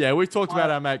know, that. Yeah, we've talked about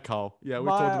our mate Carl. Yeah, we've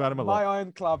talked about him a lot. My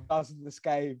own club doesn't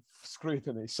escape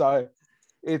scrutiny. So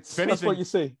that's what you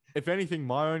see. If anything,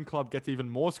 my own club gets even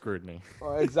more scrutiny.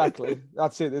 Oh, exactly.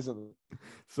 That's it, isn't it?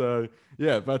 So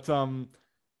yeah, but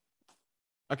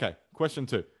okay. Question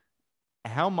 2: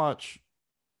 how much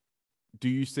do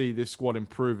you see this squad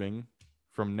improving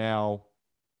from now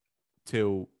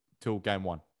till game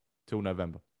 1, till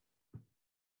November?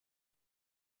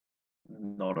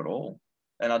 Not at all.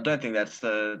 And I don't think that's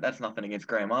nothing against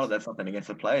Graham Arnold. That's nothing against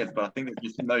the players. But I think there's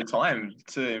just no time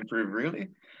to improve, really.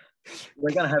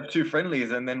 We're going to have 2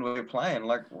 friendlies and then we're playing.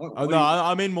 Like,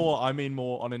 I mean more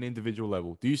on an individual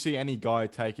level. Do you see any guy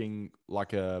taking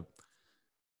like a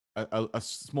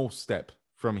small step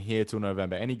from here till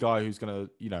November? Any guy who's going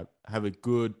to, you know, have a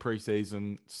good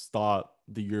preseason, start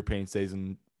the European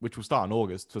season, which will start in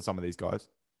August for some of these guys.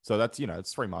 So that's, you know,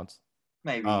 it's 3 months.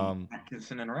 Maybe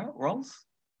Atkinson and Rolls?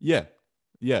 Yeah.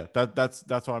 That's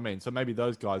what I mean. So maybe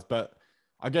those guys. But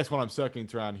I guess what I'm circling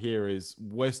around here is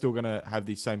we're still going to have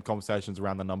these same conversations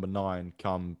around the number 9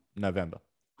 come November.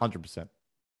 100%.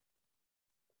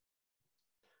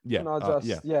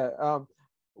 Yeah.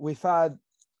 We've had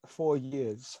 4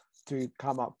 years to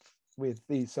come up with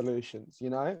these solutions. You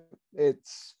know,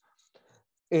 it's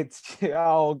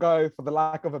I'll go for the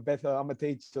lack of a better. I'm a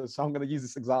teacher, so I'm going to use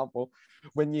this example.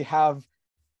 When you have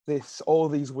all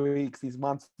these weeks, these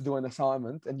months to do an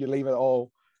assignment, and you leave it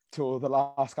all till the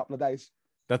last couple of days.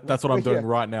 That's what I'm doing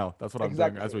right now. That's what I'm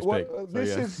doing as we speak.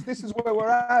 This is where we're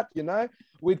at. You know,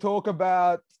 we talk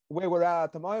about where we're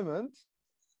at the moment.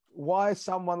 Why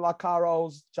someone like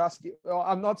Carl's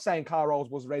I'm not saying Carl's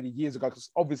was ready years ago, because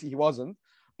obviously he wasn't,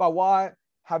 but why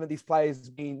haven't these players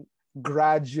been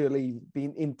gradually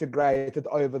being integrated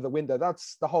over the window?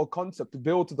 That's the whole concept, to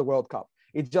build to the World Cup.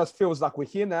 It just feels like we're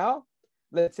here now.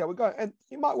 Let's see how we go. And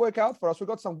it might work out for us. We've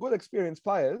got some good experienced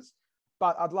players,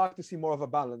 but I'd like to see more of a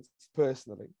balance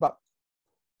personally. But,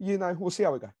 you know, we'll see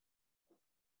how we go.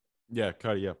 Yeah,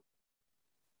 Cody, yeah.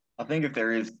 I think if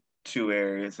there is 2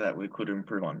 areas that we could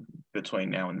improve on between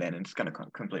now and then, and it's going to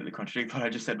completely contradict what I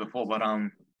just said before, but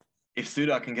if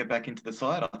Suda can get back into the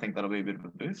side, I think that'll be a bit of a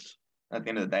boost. At the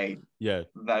end of the day, yeah,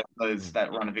 that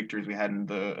run of victories we had in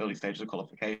the early stages of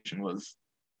qualification was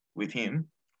with him.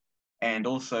 And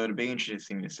also, it'd be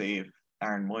interesting to see if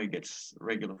Aaron Moy gets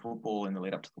regular football in the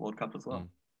lead up to the World Cup as well.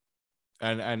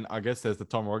 And I guess there's the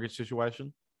Tom Rogic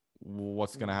situation.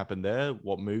 What's going to happen there?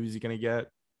 What moves is he going to get?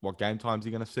 What game times is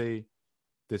he going to see?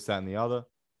 This, that, and the other.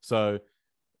 So,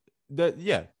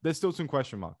 there's still some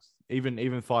question marks,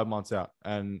 even 5 months out.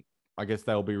 And I guess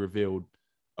they'll be revealed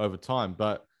over time.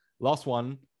 But last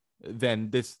one,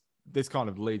 then this kind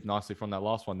of leads nicely from that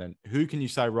last one. Then who can you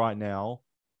say right now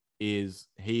is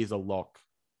a lock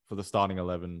for the starting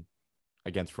 11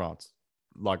 against France?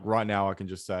 Like right now, I can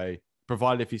just say,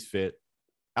 provided if he's fit,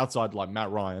 outside like Matt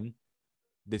Ryan,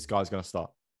 this guy's going to start.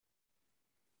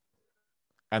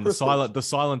 And the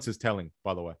silence is telling,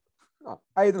 by the way.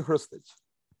 Aiden Hrustic.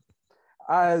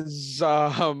 As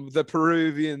the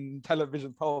Peruvian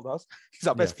television told us, he's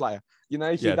our best player. You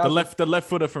know, the left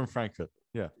footer from Frankfurt.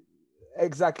 Yeah,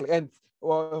 exactly. And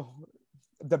well,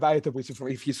 debatable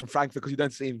if he's from Frankfurt, because you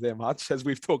don't see him there much, as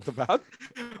we've talked about.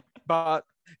 But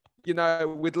you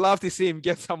know, we'd love to see him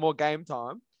get some more game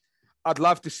time. I'd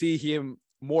love to see him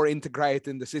more integrated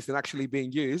in the system actually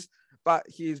being used, but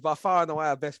he's by far and away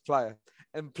our best player.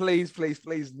 And please, please,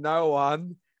 please, no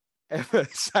one ever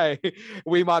say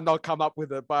we might not come up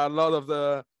with it, but a lot of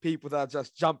the people that are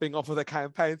just jumping off of the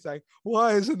campaign saying,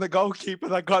 why isn't the goalkeeper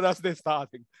that got us there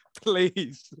starting?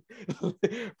 Please,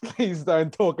 please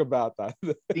don't talk about that.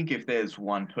 I think if there's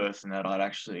one person that I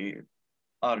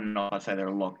don't know, I'd say they're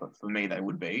a lock, but for me, they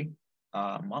would be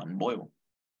Martin Boyle.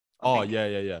 Oh,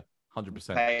 yeah.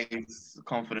 100%. His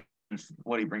confidence,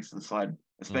 what he brings to the side,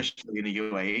 especially in the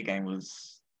UAE game,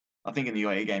 I think in the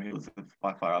UAE game, he was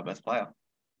by far our best player.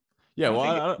 Yeah,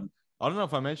 well, I don't know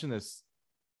if I mentioned this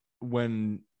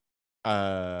when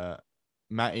Matt,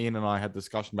 Ian, and I had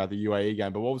discussion about the UAE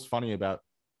game, but what was funny about,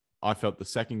 I felt the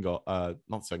second goal,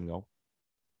 not second goal.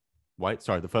 Wait,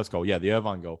 sorry, the first goal. Yeah, the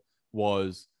Irvine goal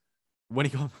was when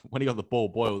he got the ball,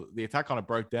 Boyle, the attack kind of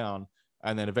broke down,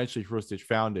 and then eventually Hrustic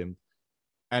found him.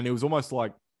 And it was almost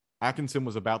like Atkinson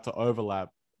was about to overlap,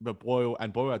 but Boyle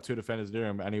had two defenders near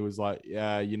him, and he was like,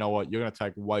 yeah, you know what? You're going to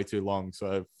take way too long,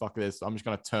 so fuck this. I'm just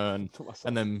going to turn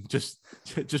and then just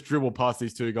dribble past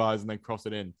these two guys and then cross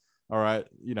it in. All right,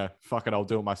 fuck it, I'll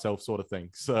do it myself sort of thing.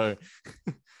 So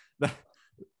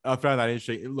I found that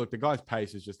interesting. Look, the guy's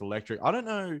pace is just electric. I don't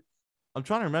know. I'm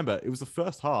trying to remember. It was the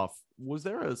first half. Was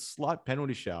there a slight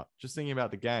penalty shout? Just thinking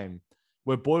about the game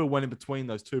where Boyle went in between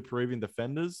those two Peruvian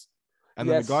defenders, and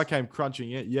then the guy came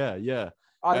crunching in. Yeah.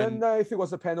 I don't know if it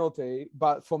was a penalty,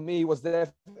 but for me, it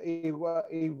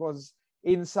was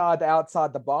inside,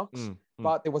 outside the box.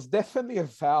 But there was definitely a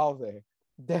foul there.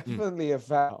 Definitely a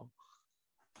foul.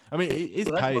 I mean, his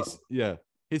pace,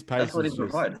 his pace. That's what he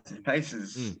provides. His pace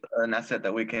is an asset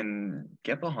that we can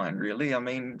get behind, really. I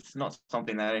mean, it's not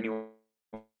something that anyone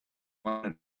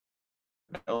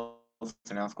else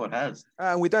in our squad has.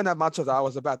 And we don't have much of that, I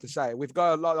was about to say. We've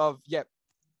got a lot of,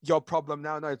 your problem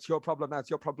now. No, it's your problem now. It's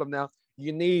your problem now.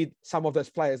 You need some of those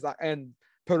players. And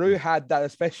Peru had that,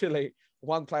 especially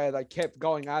one player that kept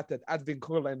going at it, Advin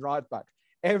Kula and right back.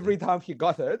 Every time he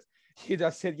got it, he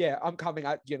just said, I'm coming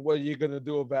at you, and what are you going to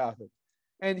do about it?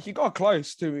 And he got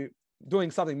close to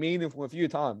doing something meaningful a few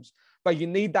times. But you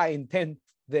need that intent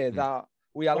there that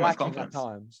we are lacking at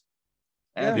times.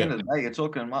 And at the end of the day, you're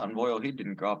talking Martin Boyle. He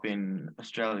didn't grow up in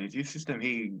Australia's youth system.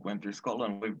 He went through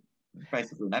Scotland. We've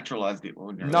basically naturalised it.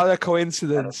 Not a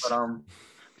coincidence.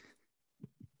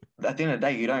 But, at the end of the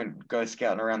day, you don't go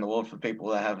scouting around the world for people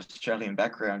that have Australian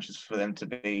backgrounds just for them to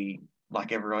be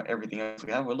like everything else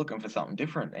we have. We're looking for something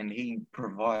different, and he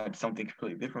provides something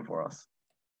completely different for us.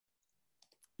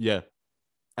 Yeah.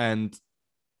 And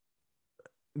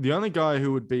the only guy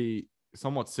who would be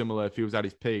somewhat similar if he was at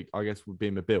his peak, I guess, would be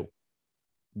Mabil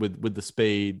with the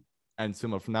speed and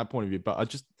similar from that point of view. But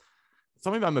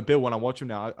something about Mabil, when I watch him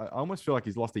now, I almost feel like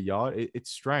he's lost a yard.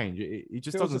 It's strange. It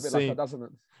just doesn't seem like that, doesn't it?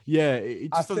 Yeah,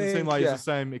 it just doesn't seem like it's the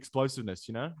same explosiveness,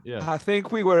 Yeah. I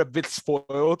think we were a bit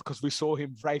spoiled because we saw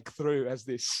him break through as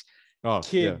this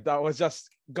kid that was just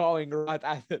going right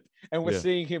at it. And we're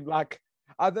seeing him like,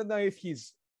 I don't know if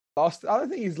he's lost. I don't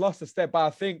think he's lost a step, but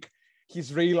I think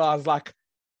he's realized like,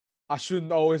 I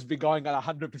shouldn't always be going at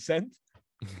 100%.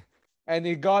 And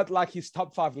he got like his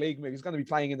top 5 league move. He's going to be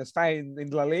playing in Spain in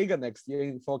La Liga next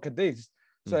year for Cadiz.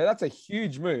 So that's a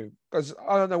huge move, because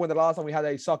I don't know when the last time we had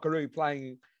a Socceroo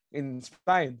playing in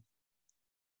Spain.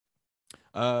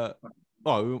 Matt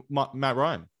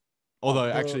Ryan.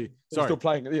 Although actually, sorry, still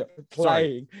playing. Yeah,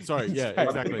 playing. Sorry, yeah,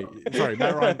 exactly. Sorry,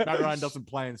 Matt Ryan doesn't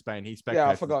play in Spain. He spectates. Yeah,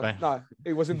 I forgot. No,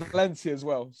 it was in Valencia as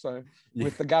well. So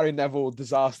with the Gary Neville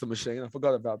disaster machine, I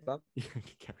forgot about that.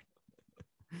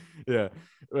 Yeah,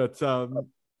 but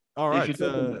all right.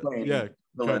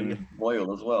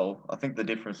 Boyle as well. I think the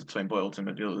difference between Boyle and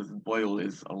Mabil is Boyle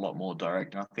is a lot more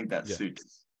direct, and I think that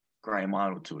suits Graham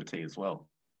Arnold to a T as well.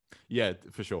 Yeah,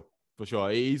 for sure.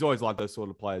 He's always like those sort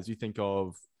of players. You think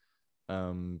of,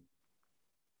 Philip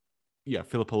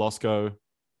Polosco.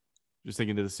 Just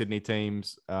thinking to the Sydney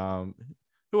teams.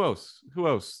 Who else?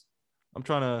 I'm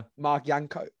trying to. Mark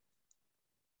Yanko.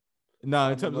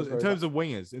 No, in terms of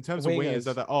wingers.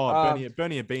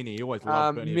 Bernie Abini. He always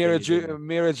loved Bernie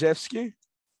Mirajevski.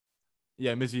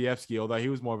 Yeah, Mirajevski, although he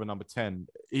was more of a number 10.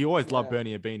 He always loved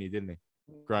Bernie Abini, didn't he?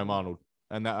 Graham Arnold.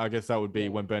 And that, I guess that would be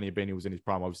when Bernie Abini was in his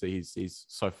prime. Obviously, he's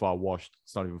so far washed.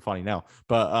 It's not even funny now.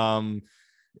 But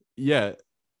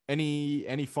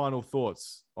any final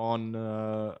thoughts on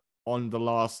the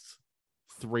last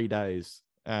 3 days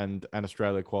and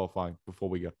Australia qualifying before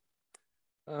we go?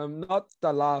 Not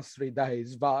the last 3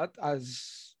 days, but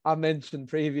as I mentioned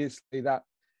previously, that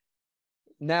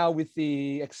now with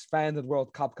the expanded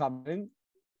World Cup coming,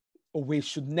 we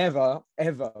should never,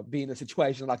 ever be in a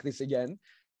situation like this again.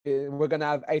 we're going to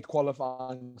have 8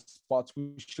 qualifying spots.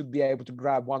 We should be able to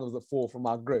grab one of the 4 from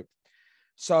our group.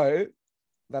 So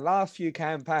the last few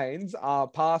campaigns, our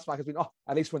past mark has been,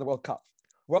 at least we're in the World Cup.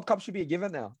 World Cup should be a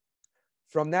given now.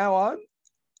 From now on,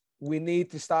 we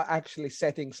need to start actually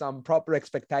setting some proper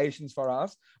expectations for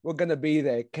us. We're going to be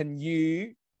there. Can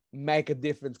you make a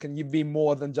difference? Can you be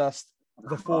more than just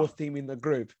the 4th team in the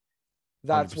group?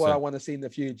 That's 100%. what I want to see in the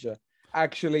future.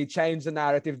 Actually change the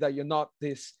narrative that you're not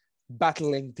this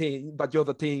battling team, but you're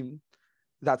the team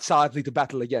that's sadly to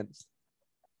battle against.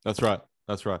 That's right.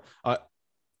 That's right. I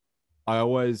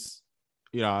always,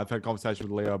 I've had conversations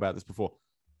with Leo about this before.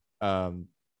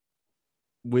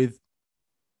 With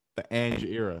the Ange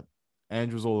era,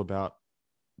 Ange was all about,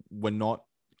 we're not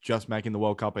just making the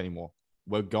World Cup anymore.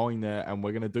 We're going there and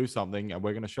we're going to do something and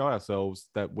we're going to show ourselves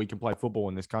that we can play football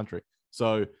in this country.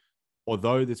 So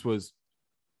although this was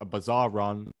a bizarre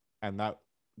run and that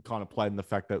kind of played in the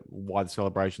fact that why the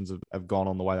celebrations have gone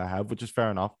on the way they have, which is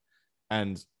fair enough,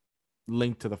 and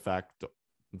linked to the fact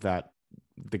that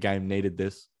the game needed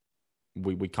this,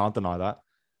 we can't deny that.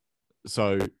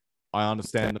 So I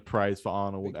understand the praise for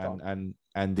Arnold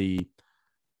and the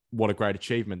what a great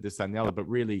achievement, this, that, and the other, but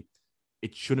really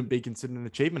it shouldn't be considered an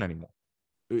achievement anymore.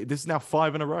 This is now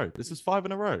 5 in a row. This is 5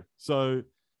 in a row. So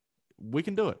we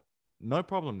can do it. No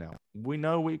problem now. We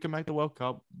know we can make the World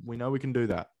Cup. We know we can do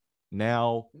that.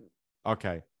 Now,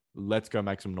 okay, let's go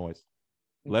make some noise.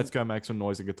 Let's go make some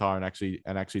noise in Qatar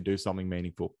and actually do something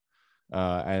meaningful,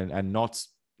 and not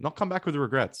come back with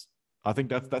regrets. I think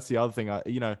that's the other thing.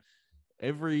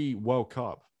 Every World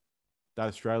Cup that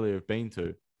Australia have been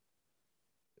to,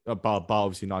 bar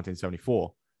obviously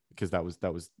 1974, because that was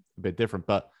a bit different.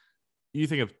 But you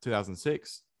think of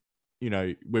 2006,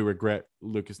 we regret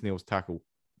Lucas Neal's tackle,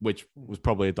 which was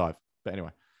probably a dive. But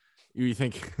anyway, you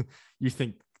think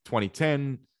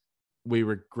 2010, we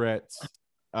regret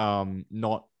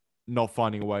not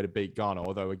finding a way to beat Ghana.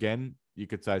 Although again, you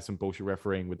could say some bullshit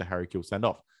refereeing with the Harry Kill send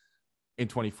off. In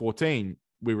 2014,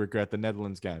 we regret the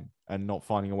Netherlands game and not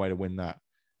finding a way to win that.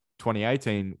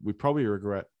 2018, we probably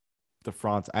regret the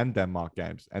France and Denmark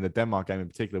games, and the Denmark game in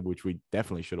particular, which we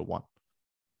definitely should have won.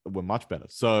 We're much better.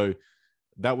 So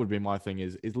that would be my thing: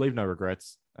 is leave no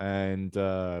regrets and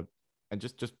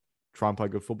just try and play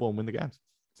good football and win the games.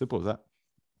 Simple as that.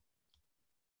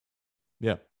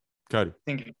 Yeah, Cody. I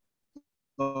think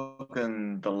look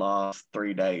in the last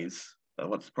 3 days,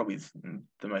 what's probably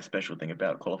the most special thing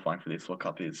about qualifying for this World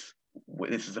Cup is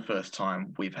this is the first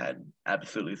time we've had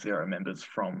absolutely 0 members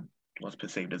from what's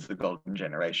perceived as the golden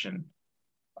generation.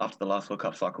 After the last World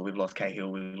Cup cycle, we've lost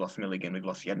Cahill, we've lost Milligan, we've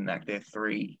lost Jedinak. They're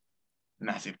 3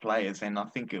 massive players, and I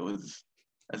think it was,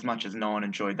 as much as no one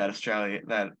enjoyed the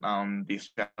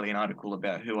Australian article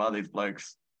about who are these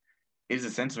blokes, is a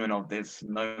sentiment of there's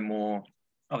no more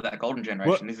of that golden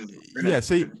generation.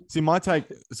 See my take.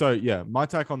 So yeah, my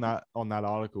take on that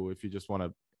article, if you just want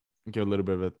to give a little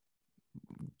bit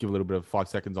of 5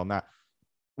 seconds on that,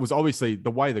 was obviously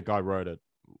the way the guy wrote it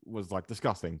was like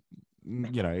disgusting.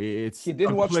 It's he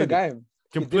didn't watch the game.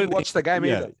 Completely, he didn't watch the game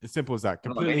either. As simple as that.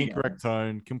 Completely incorrect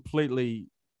tone. Completely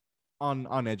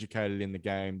uneducated in the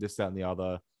game. This, that, and the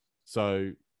other.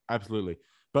 So absolutely.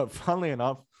 But funnily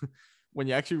enough, when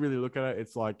you actually really look at it,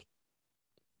 it's like,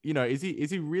 is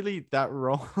he really that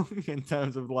wrong in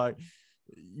terms of like,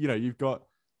 you've got,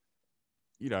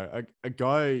 a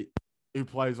guy who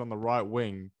plays on the right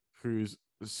wing who's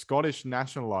Scottish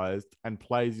nationalized and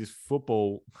plays his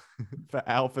football for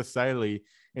Al Fasali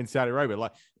in Saudi Arabia.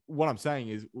 Like, what I'm saying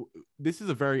is, this is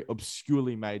a very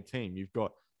obscurely made team. You've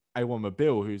got Awan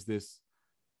Mabil, who's this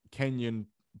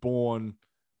Kenyan-born,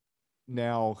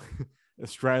 now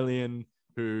Australian,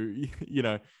 who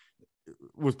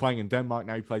was playing in Denmark.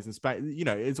 Now he plays in Spain.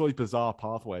 It's all these bizarre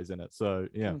pathways in it. So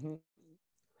yeah.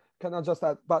 Can I just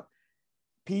add? But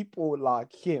people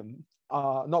like him,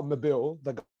 not Mabil,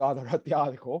 the guy that wrote the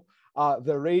article,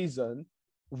 the reason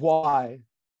why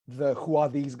who are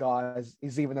these guys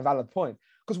is even a valid point.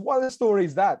 Because what a story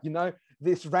is that?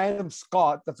 This random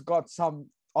Scot that's got some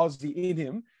Aussie in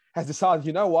him has decided,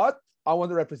 you know what? I want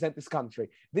to represent this country.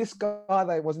 This guy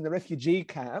that was in the refugee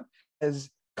camp has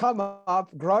come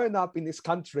up, grown up in this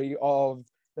country of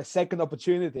the second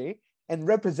opportunity and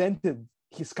represented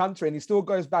his country, and he still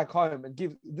goes back home and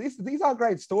gives these are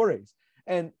great stories.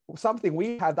 And something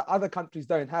we have that other countries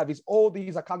don't have is all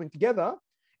these are coming together,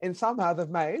 and somehow they've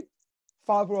made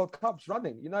 5 World Cups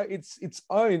running. It's its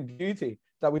own beauty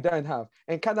that we don't have.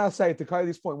 And can I say, to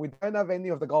Cody's point, we don't have any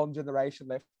of the golden generation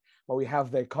left, but we have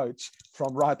their coach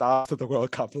from right after the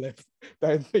World Cup left.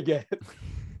 Don't forget.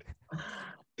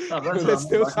 There's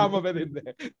still some of it in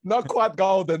there. Not quite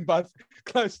golden, but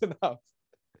close enough.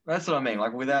 That's what I mean.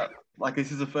 Like without, like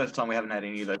this is the first time we haven't had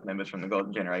any of those members from the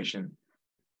golden generation,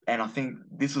 and I think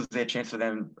this was their chance for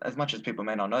them. As much as people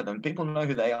may not know them, people know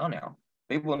who they are now.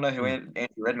 People know who Andy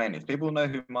Redmayne is. People know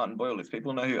who Martin Boyle is.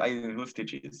 People know who Aiden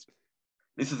Hustich is.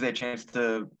 This is their chance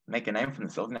to make a name for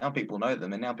themselves. Now people know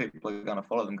them, and now people are going to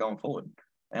follow them going forward.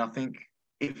 And I think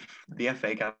if the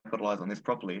FA capitalise on this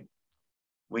properly,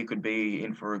 we could be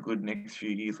in for a good next few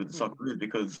years with the Socceroos,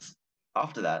 because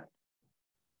after that,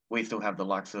 we still have the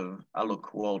likes of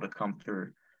Aluk Wall to come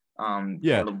through.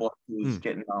 Caleb Boyd, who's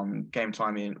getting game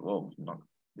time in. Well, not,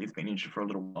 he's been injured for a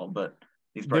little while, but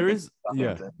he's there is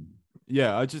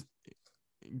I just,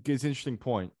 it's an interesting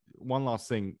point. One last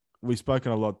thing, we've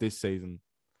spoken a lot this season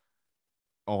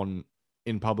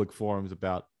in public forums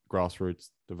about grassroots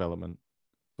development,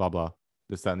 blah blah,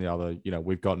 this, that, and the other. You know,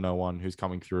 we've got no one who's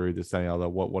coming through, this, that, and the other.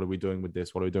 What are we doing with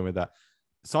this? What are we doing with that?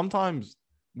 Sometimes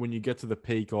when you get to the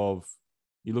peak of,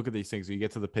 you look at these things, you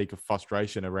get to the peak of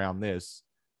frustration around this,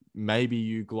 maybe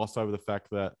you gloss over the fact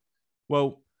that,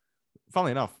 well,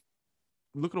 funnily enough,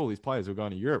 look at all these players who are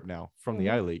going to Europe now from the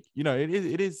A-League. You know, it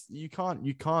is, you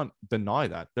can't deny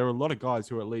that. There are a lot of guys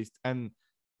who are at least, and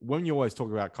when you always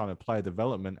talk about kind of player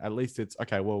development, at least it's,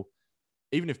 okay, well,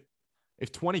 even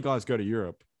if 20 guys go to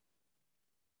Europe,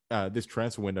 this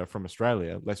transfer window from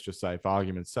Australia, let's just say for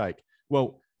argument's sake,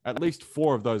 well, at least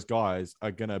 4 of those guys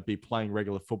are going to be playing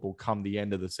regular football come the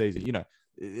end of the season. You know,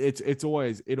 it's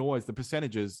always, the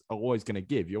percentages are always going to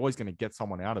give. You're always going to get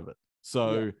someone out of it.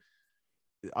 So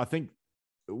I think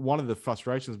one of the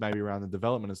frustrations maybe around the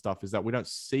development and stuff is that we don't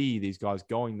see these guys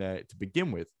going there to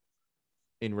begin with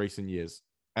in recent years.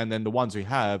 And then the ones who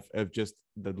have just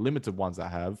the limited ones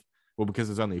that have, well, because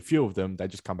there's only a few of them, they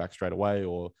just come back straight away,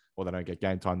 or they don't get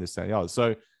game time, this, that, and the other.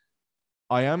 So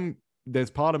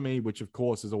there's part of me, which of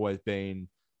course has always been,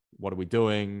 what are we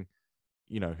doing?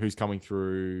 You know, who's coming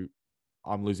through?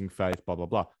 I'm losing faith, blah, blah,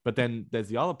 blah. But then there's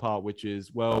the other part, which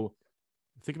is, well,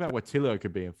 think about where Tilio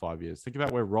could be in 5 years. Think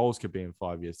about where Rolls could be in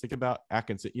 5 years. Think about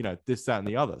Atkinson, you know, this, that, and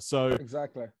the other. So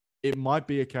exactly, it might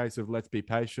be a case of let's be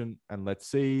patient and let's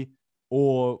see,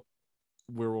 or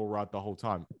we're all right the whole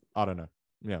time. I don't know.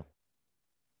 Yeah.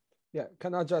 Yeah.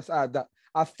 Can I just add that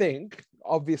I think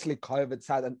obviously COVID's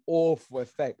had an awful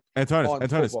effect.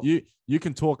 Antonis, you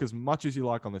can talk as much as you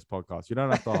like on this podcast. You don't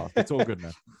have to ask. It's all good,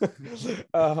 man.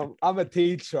 I'm a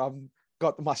teacher. I've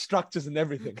got my structures and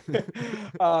everything.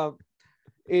 COVID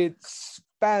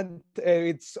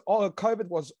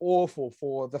was awful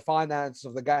for the finances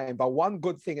of the game, but one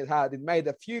good thing it had, it made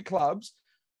a few clubs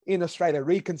in Australia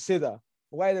reconsider.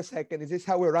 Wait a second, is this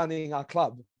how we're running our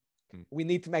club? We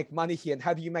need to make money here. And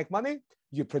how do you make money?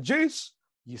 You produce,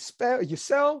 you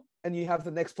sell, and you have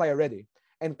the next player ready.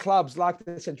 And clubs like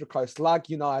the Central Coast, like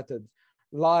United,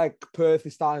 like Perth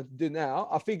is starting to do now,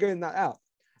 are figuring that out.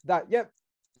 That,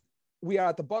 we are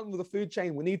at the bottom of the food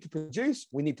chain. We need to produce,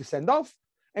 we need to send off,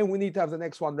 and we need to have the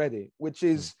next one ready, which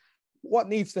is what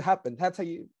needs to happen. That's how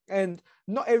and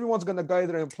not everyone's going to go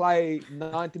there and play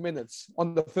 90 minutes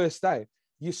on the first day.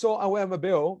 You saw Awema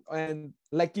Bill and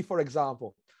Lecky, for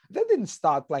example. They didn't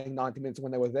start playing 90 minutes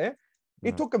when they were there.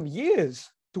 It took them years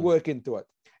to work into it.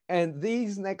 And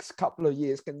these next couple of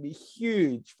years can be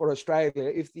huge for Australia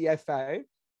if the FA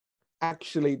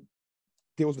actually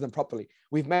deals with them properly.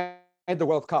 We've made the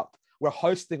World Cup. We're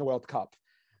hosting a World Cup.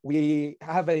 We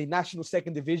have a national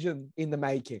second division in the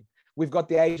making. We've got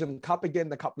the Asian Cup again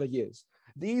in a couple of years.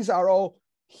 These are all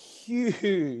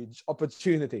huge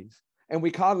opportunities, and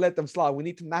we can't let them slide. We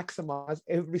need to maximize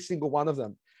every single one of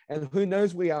them. And who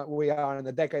knows, we are in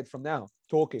a decade from now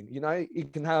talking. You know,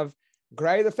 it can have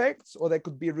great effects, or they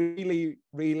could be really,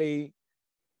 really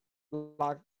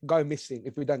like go missing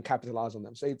if we don't capitalize on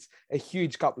them. So it's a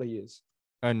huge couple of years.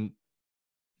 And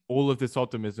all of this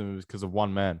optimism is because of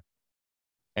one man,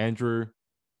 Andrew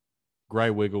Grey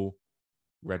Wiggle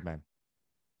Redmayne.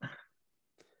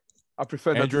 I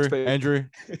prefer not to speak.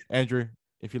 Andrew,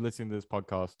 if you're listening to this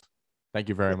podcast, thank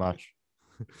you very much.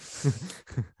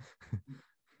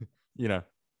 You know,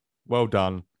 well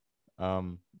done.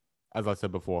 As I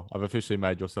said before, I've officially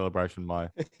made your celebration my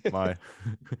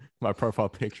profile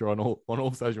picture on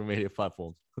all social media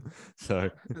platforms.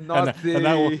 So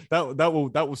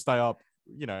that will stay up.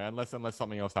 You know, unless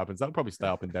something else happens, that'll probably stay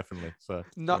up indefinitely. So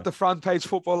not the front page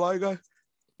football logo.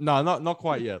 No, not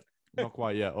quite yet. Not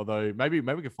quite yet. Although maybe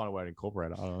we can find a way to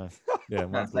incorporate it. I don't know.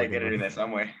 Yeah, they get it in there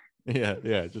somewhere.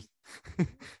 Yeah, just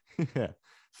yeah.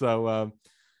 So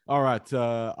all right.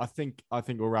 I think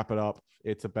we'll wrap it up.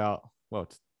 It's about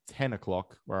it's 10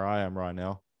 o'clock where I am right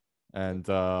now, and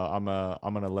I'm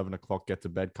an 11 o'clock get to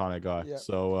bed kind of guy. Yeah.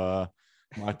 So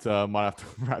might have to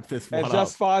wrap this one up.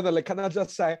 Just finally, can I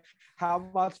just say, how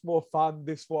much more fun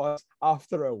this was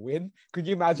after a win. Could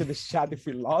you imagine the chat if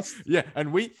we lost? Yeah, and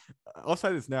I'll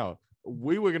say this now.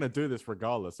 We were going to do this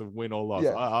regardless of win or loss.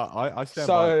 Yeah. I stand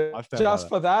So by. I stand just by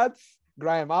for that,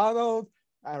 Graham Arnold,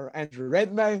 Andrew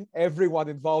Redmayne, everyone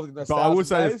involved in the But I will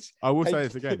say days. this. I will say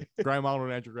this again. Graham Arnold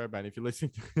and Andrew Redmayne, if you're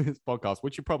listening to this podcast,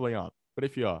 which you probably aren't, but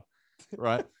if you are,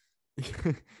 right?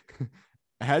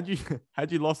 had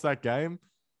you lost that game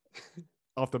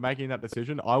after making that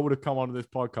decision, I would have come onto this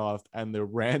podcast and the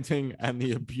ranting and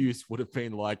the abuse would have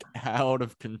been like out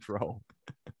of control.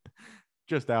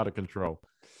 Just out of control.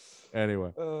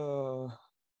 Anyway. All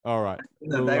right.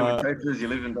 The day with coaches, you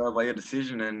live and die by your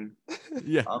decision, and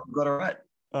yeah, I've got it right.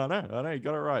 I know. You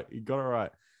got it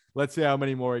right. Let's see how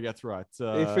many more he gets right.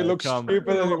 If it looks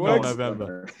stupid and it works,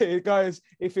 November. Guys,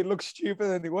 if it looks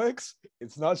stupid and it works,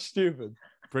 it's not stupid.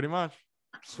 Pretty much.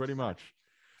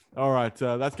 All right.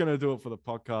 That's going to do it for the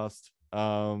podcast.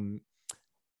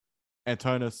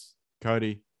 Antonis,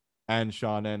 Cody, and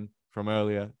Sha Nen from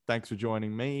earlier, thanks for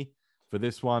joining me for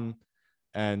this one.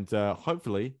 And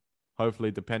hopefully,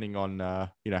 depending on how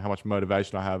much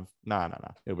motivation I have, no,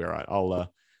 it'll be all right.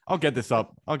 I'll get this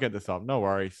up. No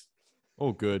worries.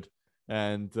 All good.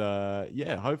 And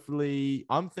hopefully,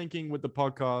 I'm thinking with the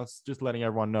podcast, just letting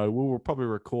everyone know, we will probably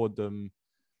record them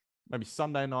maybe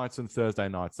Sunday nights and Thursday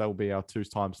nights. That will be our 2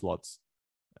 time slots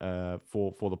for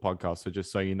the podcast. So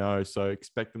just so you know, so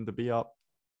expect them to be up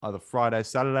either Fridays,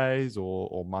 Saturdays,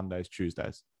 or Mondays,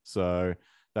 Tuesdays. So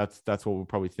that's what we're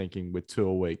probably thinking with 2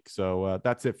 a week. So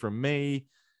that's it from me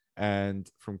and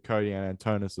from Cody and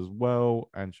Antonis as well,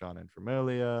 and Sha Nen from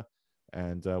earlier.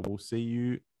 And we'll see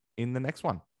you in the next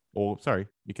one. Or sorry,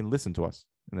 you can listen to us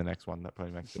in the next one. That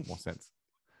probably makes a bit more sense.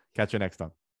 Catch you next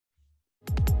time.